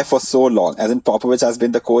there for so long, as in Popovich has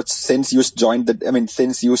been the coach since you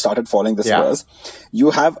since you started following the Yeah. Spurs,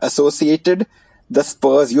 you have associated the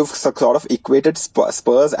Spurs, you've sort of equated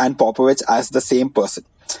Spurs and Popovich as the same person.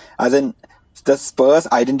 As in, the Spurs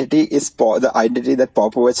identity is the identity that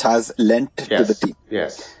Popovich has lent to the Yes. team.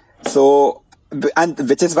 Yes. So, and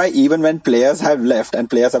which is why even when players have left and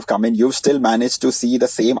players have come in, you've still managed to see the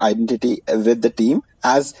same identity with the team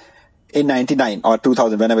as in 99 or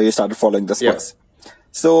 2000, whenever you started following the Yep. Spurs.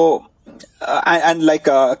 So, and like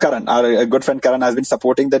Karan, our good friend Karan has been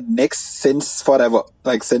supporting the Knicks since forever.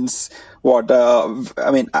 Like since what?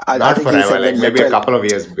 I Not think he forever, said like when maybe a couple of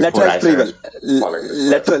years before Latrell I started Sprewell, following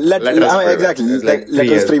the Spurs. Lateral Sprewell. exactly, It's like 3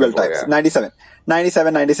 years Latrell Sprewell before, times, yeah.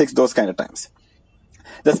 97, 96, those kind of times.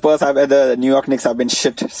 The New York Knicks have been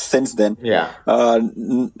shit since then. Yeah.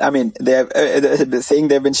 I mean, they have, saying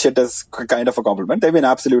they've been shit is kind of a compliment. They've been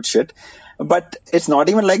absolute shit. But it's not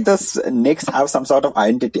even like the Knicks have some sort of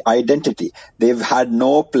identity. They've had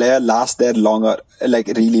no player last there longer, like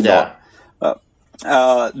really long. Yeah.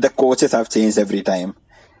 Uh, the coaches have changed every time.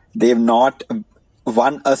 They've not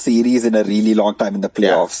won a series in a really long time in the Yeah.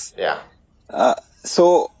 playoffs. Yeah.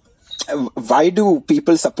 So why do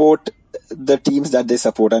people support the teams that they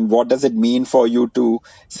support, and what does it mean for you to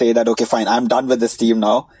say that, okay, fine, I'm done with this team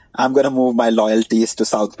now, I'm going to move my loyalties to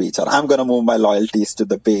South Beach, or I'm going to move my loyalties to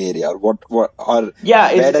the Bay Area, or what or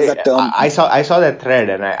Yeah, where does that term? I saw that thread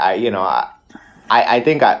and I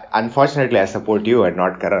think unfortunately I support you and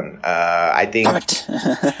not Karan. I Damn think it.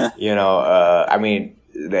 I mean,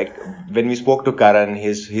 like when we spoke to Karan,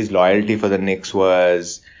 his loyalty for the Knicks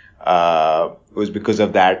was because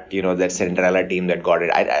of that, that Cinderella team that got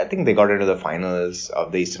it. I think they got into the finals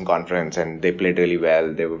of the Eastern Conference and they played really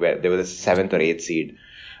well. They were the seventh or eighth seed.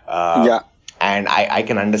 Uh, Yeah. and I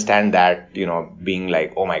can understand that, being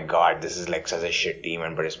like, oh my God, this is like such a shit team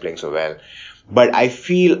and but it's playing so well. But I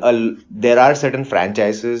feel there are certain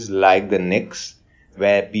franchises like the Knicks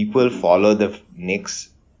where people follow the Knicks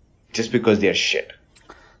just because they're shit.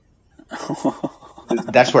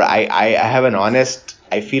 That's what I have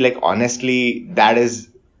I feel like honestly that is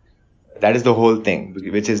the whole thing,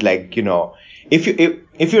 which is like,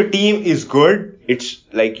 if your team is good, it's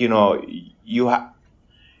like, you have,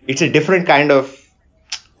 it's a different kind of,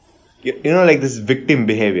 like this victim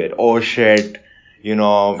behavior. Oh shit,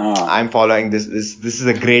 Ah, I'm following this is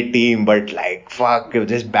a great team, but like fuck,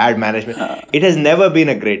 just bad management. uh, It has never been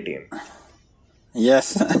a great team.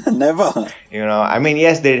 yes, never. I mean,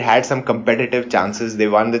 yes, they had some competitive chances. They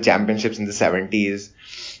won the championships in the 70s,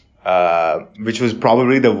 which was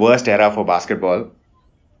probably the worst era for basketball.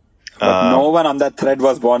 But no Um, one on that thread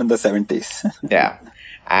was born in the 70s. yeah,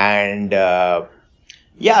 and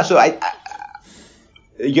yeah, so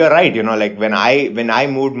you're right. Like when I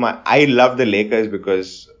moved I love the Lakers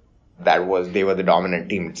because they were the dominant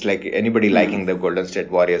team. It's like anybody Hmm. liking the Golden State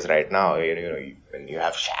Warriors right now. When you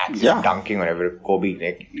have Shaq just Yeah, dunking on every Kobe,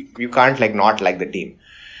 like, you can't like not like the team.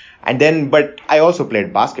 And then, but I also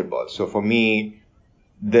played basketball, so for me,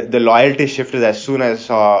 the loyalty shifted as soon as I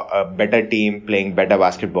saw a better team playing better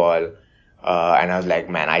basketball, and I was like,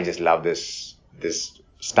 man, I just love this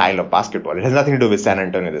style of basketball. It has nothing to do with San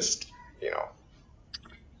Antonio. This, you know,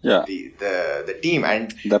 yeah. the team,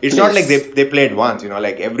 and The it's not like place. they played once.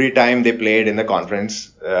 Like every time they played in the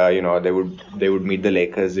conference, they would meet the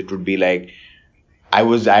Lakers. It would be like I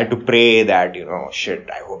had to pray that, shit,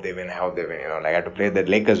 I hope they win, I hope they win, like I had to pray that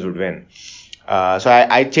Lakers would win. So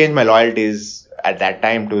I changed my loyalties at that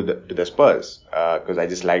time to the Spurs, because I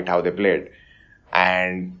just liked how they played.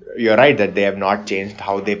 And you're right that they have not changed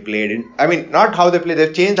how they played. I mean, not how they played,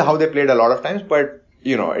 they've changed how they played a lot of times, but,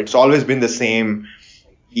 it's always been the same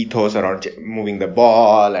ethos around moving the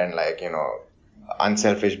ball and like,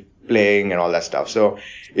 unselfish playing and all that stuff. So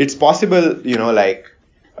it's possible,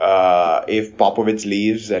 if Popovich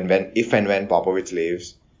leaves and when Popovich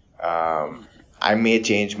leaves, I may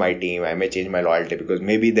change my team. I may change my loyalty because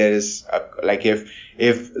maybe there is like if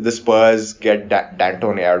the Spurs get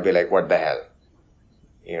D'Antoni, I would be like, what the hell?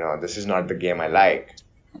 This is not the game I like.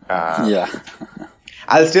 Yeah, Um,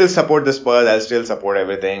 I'll still support the Spurs. I'll still support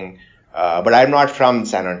everything. But I'm not from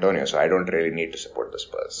San Antonio, so I don't really need to support the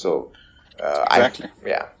Spurs. So, exactly.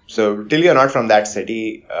 yeah. So till you're not from that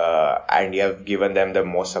city, and you have given them the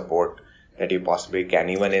most support that you possibly can,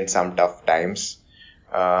 even in some tough times,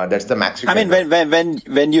 that's the max you I can mean,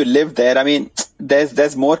 do. when you live there, I mean,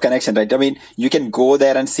 there's more connection, right? I mean, you can go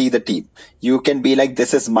there and see the team. You can be like,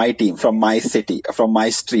 this is my team from my city, from my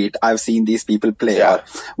street. I've seen these people play, Yeah. or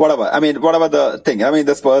whatever. I mean, whatever the thing. I mean,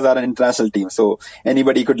 the Spurs are an international team, so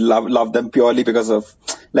anybody could love them purely because of,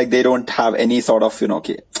 like, they don't have any sort of,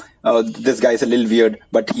 okay, this guy is a little weird,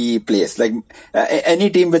 but he plays. Like, any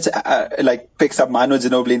team which like picks up Manu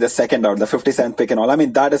Ginobili in the second round, the 57th pick and all. I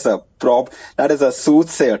mean, that is a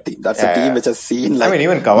soothsayer team. That's a Yeah, team yeah. which has seen I mean, like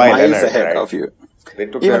even Kawhi miles Leonard, ahead right? of you. They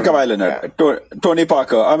took Even them, Kawhi Leonard, yeah, Tony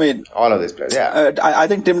Parker. I mean, all of these players, yeah, I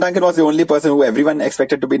think Tim Duncan was the only person who everyone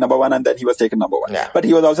expected to be number one, and then he was taken number one. yeah, But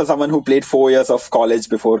he was also someone who played 4 years of college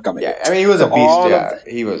before coming yeah. in. I mean, he was So a beast, all of yeah.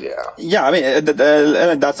 He was, yeah, yeah, I mean, I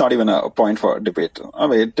mean, that's not even a point for debate. I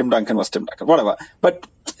mean, Tim Duncan was Tim Duncan, whatever. But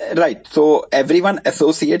right, so everyone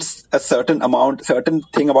associates a certain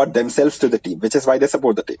thing about themselves to the team, which is why they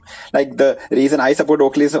support the team. Like the reason I support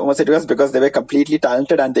Oklahoma City was because they were completely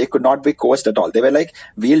talented and they could not be coached at all. They were like,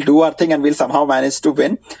 we'll do our thing and we'll somehow manage to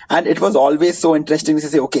win. And it was always so interesting to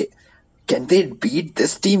say, okay, can they beat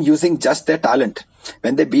this team using just their talent?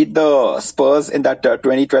 When they beat the Spurs in that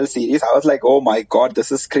 2012 series, I was like, oh my God,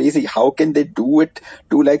 this is crazy. How can they do it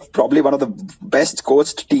to like probably one of the best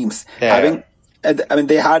coached teams? yeah, Having, I mean,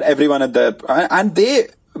 they had everyone at and they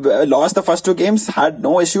lost the first two games, had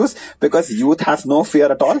no issues because youth has no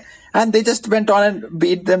fear at all. And they just went on and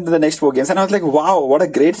beat them the next four games. And I was like, wow, what a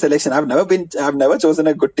great selection. I've never chosen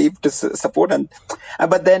a good team to support.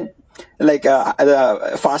 But then, like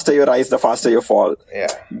the faster you rise, the faster you fall. yeah,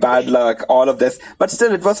 Bad luck, all of this. But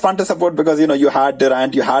still, it was fun to support because you had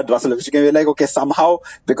Durant, you had Russell. You can be like, okay, somehow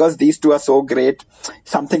because these two are so great,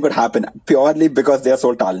 something could happen purely because they are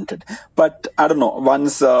so talented. But I don't know.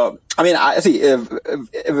 Once, I mean, I see. I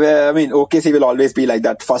mean, OKC will always be like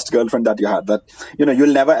that first girlfriend that you had. That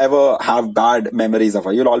you'll never ever have bad memories of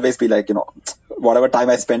her. You'll always be like, whatever time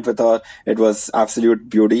I spent with her, it was absolute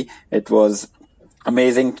beauty. It was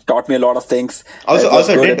amazing, taught me a lot of things. Also, It was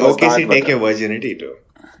also, good, didn't it was bad, OKC but take your virginity too?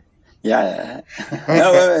 yeah,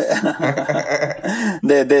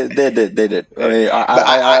 they did. I Yeah. mean, But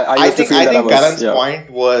I I used to think feel I that I think was, Karan's yeah.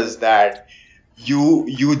 point was that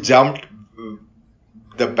you jumped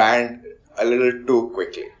the band a little too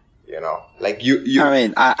quickly. Like you I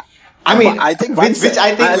mean, I But mean, I think once which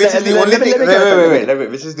I think, which is the only let me thing. let me Wait, wait, clarify. wait, wait,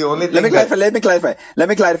 which is the only Let me thing clarify. that. Let me clarify. Let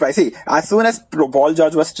me clarify. See, as soon as Paul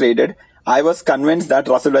George was traded, I was convinced that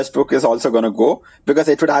Russell Westbrook is also going to go, because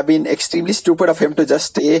it would have been extremely stupid of him to just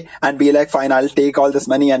stay and be like, fine, I'll take all this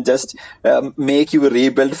money and just make you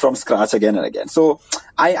rebuild from scratch again and again. So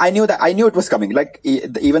I knew it was coming. Like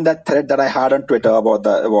even that thread that I had on Twitter about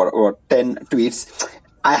the about 10 tweets,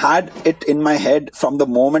 I had it in my head from the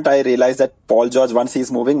moment I realized that Paul George, once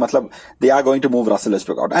he's moving, matlab, they are going to move Russell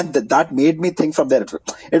Westbrook out. And that made me think from there.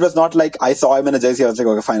 It was not like I saw him in a jersey. I was like,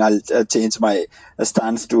 okay, fine, I'll change my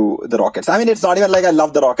stance to the Rockets. I mean, it's not even like I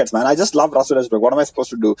love the Rockets, man. I just love Russell Westbrook. What am I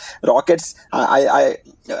supposed to do? Rockets,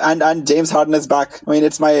 and James Harden is back. I mean,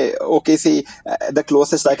 it's my OKC, the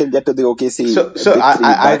closest I can get to the So, OKC so big three I'll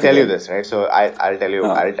back tell you again. this, right? So I'll tell you,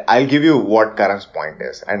 Uh, I'll give you what Karan's point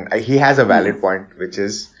is, and he has a hmm, valid point, which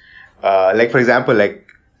is, like for example, like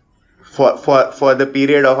for the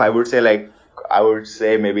period of I would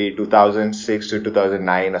say maybe 2006 to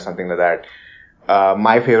 2009 or something like that.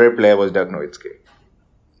 My favorite player was Dirk Nowitzki.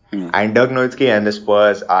 hmm. And Dirk Nowitzki and the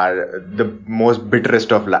Spurs are the most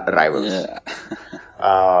bitterest of rivals. Yeah.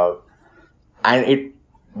 Uh, and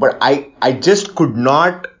but I just could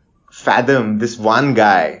not fathom this one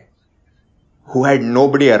guy who had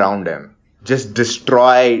nobody around him just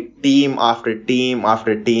destroy team after team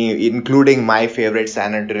after team, including my favorite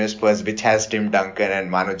San Antonio Spurs, which has Tim Duncan and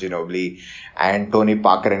Manu Ginobili and Tony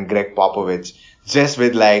Parker and Greg Popovich, just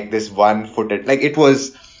with like this one-footed, like it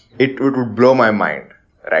would blow my mind,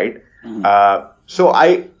 right? Hmm. So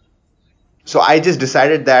I just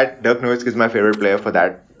decided that Dirk Nowitzki is my favorite player for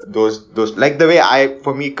that. Those like the way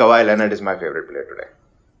for me, Kawhi Leonard is my favorite player today,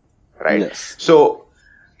 right? Yes. So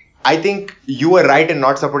I think you were right in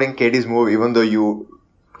not supporting KD's move, even though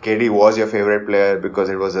KD was your favorite player because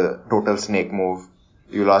it was a total snake move.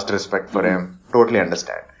 You lost respect for Hmm. him. Totally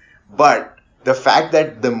understand. But the fact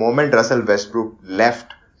that the moment Russell Westbrook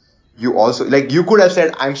left, you also like you could have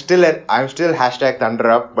said I'm still hashtag Thunder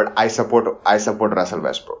Up, but I support Russell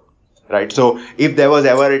Westbrook, right? So if there was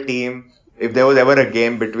ever a team, if there was ever a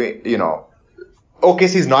game between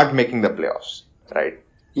OKC is not making the playoffs, right?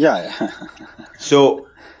 Yeah. Yeah. So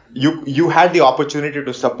you had the opportunity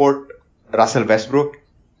to support Russell Westbrook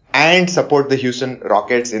and support the Houston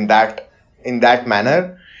Rockets in that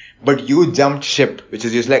manner, but you jumped ship, which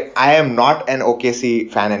is just like I am not an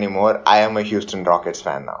OKC fan anymore. I am a Houston Rockets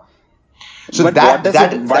fan now. So But what that does it?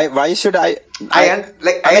 that, that Why should I? I I am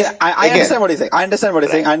like I mean, I understand again, what he's saying. I understand what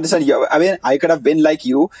he's saying. right? I understand you. I mean, I could have been like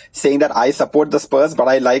you, saying that I support the Spurs, but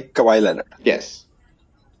I like Kawhi Leonard. Yes.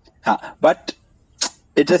 But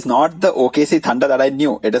it is not the OKC Thunder that I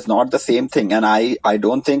knew. It is not the same thing, and I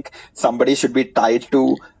don't think somebody should be tied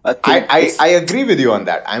to a thing. I agree with you on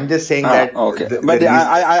that. I'm just saying that Okay. the But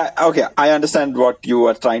reason. okay. I understand what you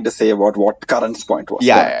were trying to say about what Karan's point was.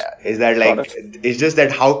 Yeah, Got yeah, it. yeah. Is that Got like it. it's just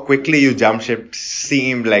that how quickly you jump ship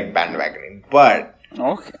seemed like bandwagoning. But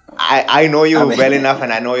Okay. I know I you mean, well enough,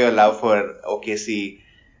 and I know your love for OKC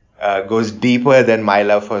goes deeper than my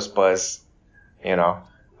love for Spurs. You know,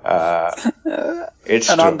 uh, it's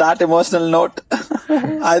and on true. that emotional note,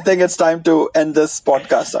 I think it's time to end this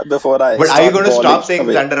podcast before I But are you going start to stop bawling saying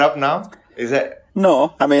away. Thunder Up now? Is that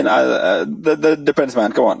No, I mean, that depends,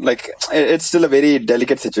 man. Come on. Like, it's still a very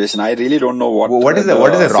delicate situation. I really don't know what what is the the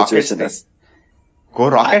Rockets situation thing? is. Go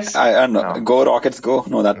Rockets? I don't know. No, Go Rockets, go.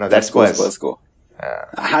 No, no, that's that's go Spurs. Spurs, go. Uh,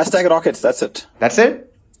 Hashtag Rockets, that's it. that's it.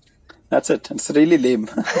 That's it. It's really lame.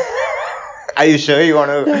 Are you sure you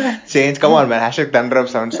want to change? Come on, man. Hashtag Thunder Up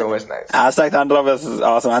sounds so much nice. Hashtag Thunder is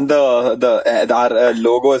awesome. And our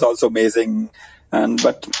logo is also amazing.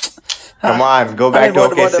 But Come on, go I back mean,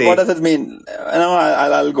 to what OKC. does it mean? No,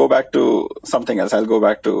 I'll go back to something else. I'll go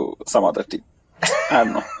back to some other team. I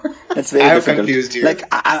don't know. It's I very have difficult. confused you. Like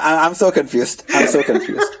I'm so confused. I'm so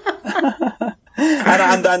confused.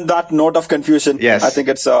 And that note of confusion, I Yes. think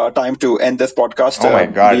it's time to end this podcast. Oh my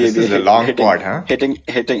God, this We is a long pod, huh?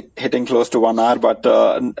 hitting close to 1 hour, but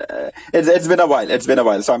it's been a while. It's been a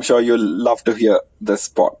while, so I'm sure you'll love to hear this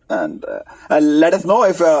pod. And let us know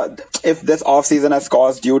if this off season has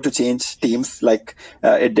caused you to change teams like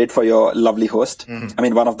it did for your lovely host. I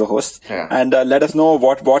mean, one of the hosts. Yeah. And let us know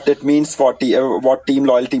what it means for what team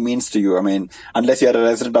loyalty means to you. I mean, unless you're a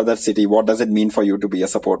resident of that city, what does it mean for you to be a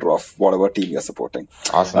supporter of whatever team you're supporting?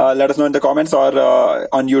 Awesome. Let us know in the comments or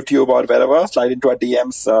on YouTube or wherever. Slide into our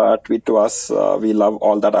DMs, tweet to us. We love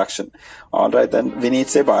all that action. All right, then we need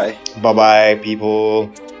to say bye. Bye bye,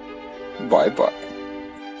 people. Bye bye.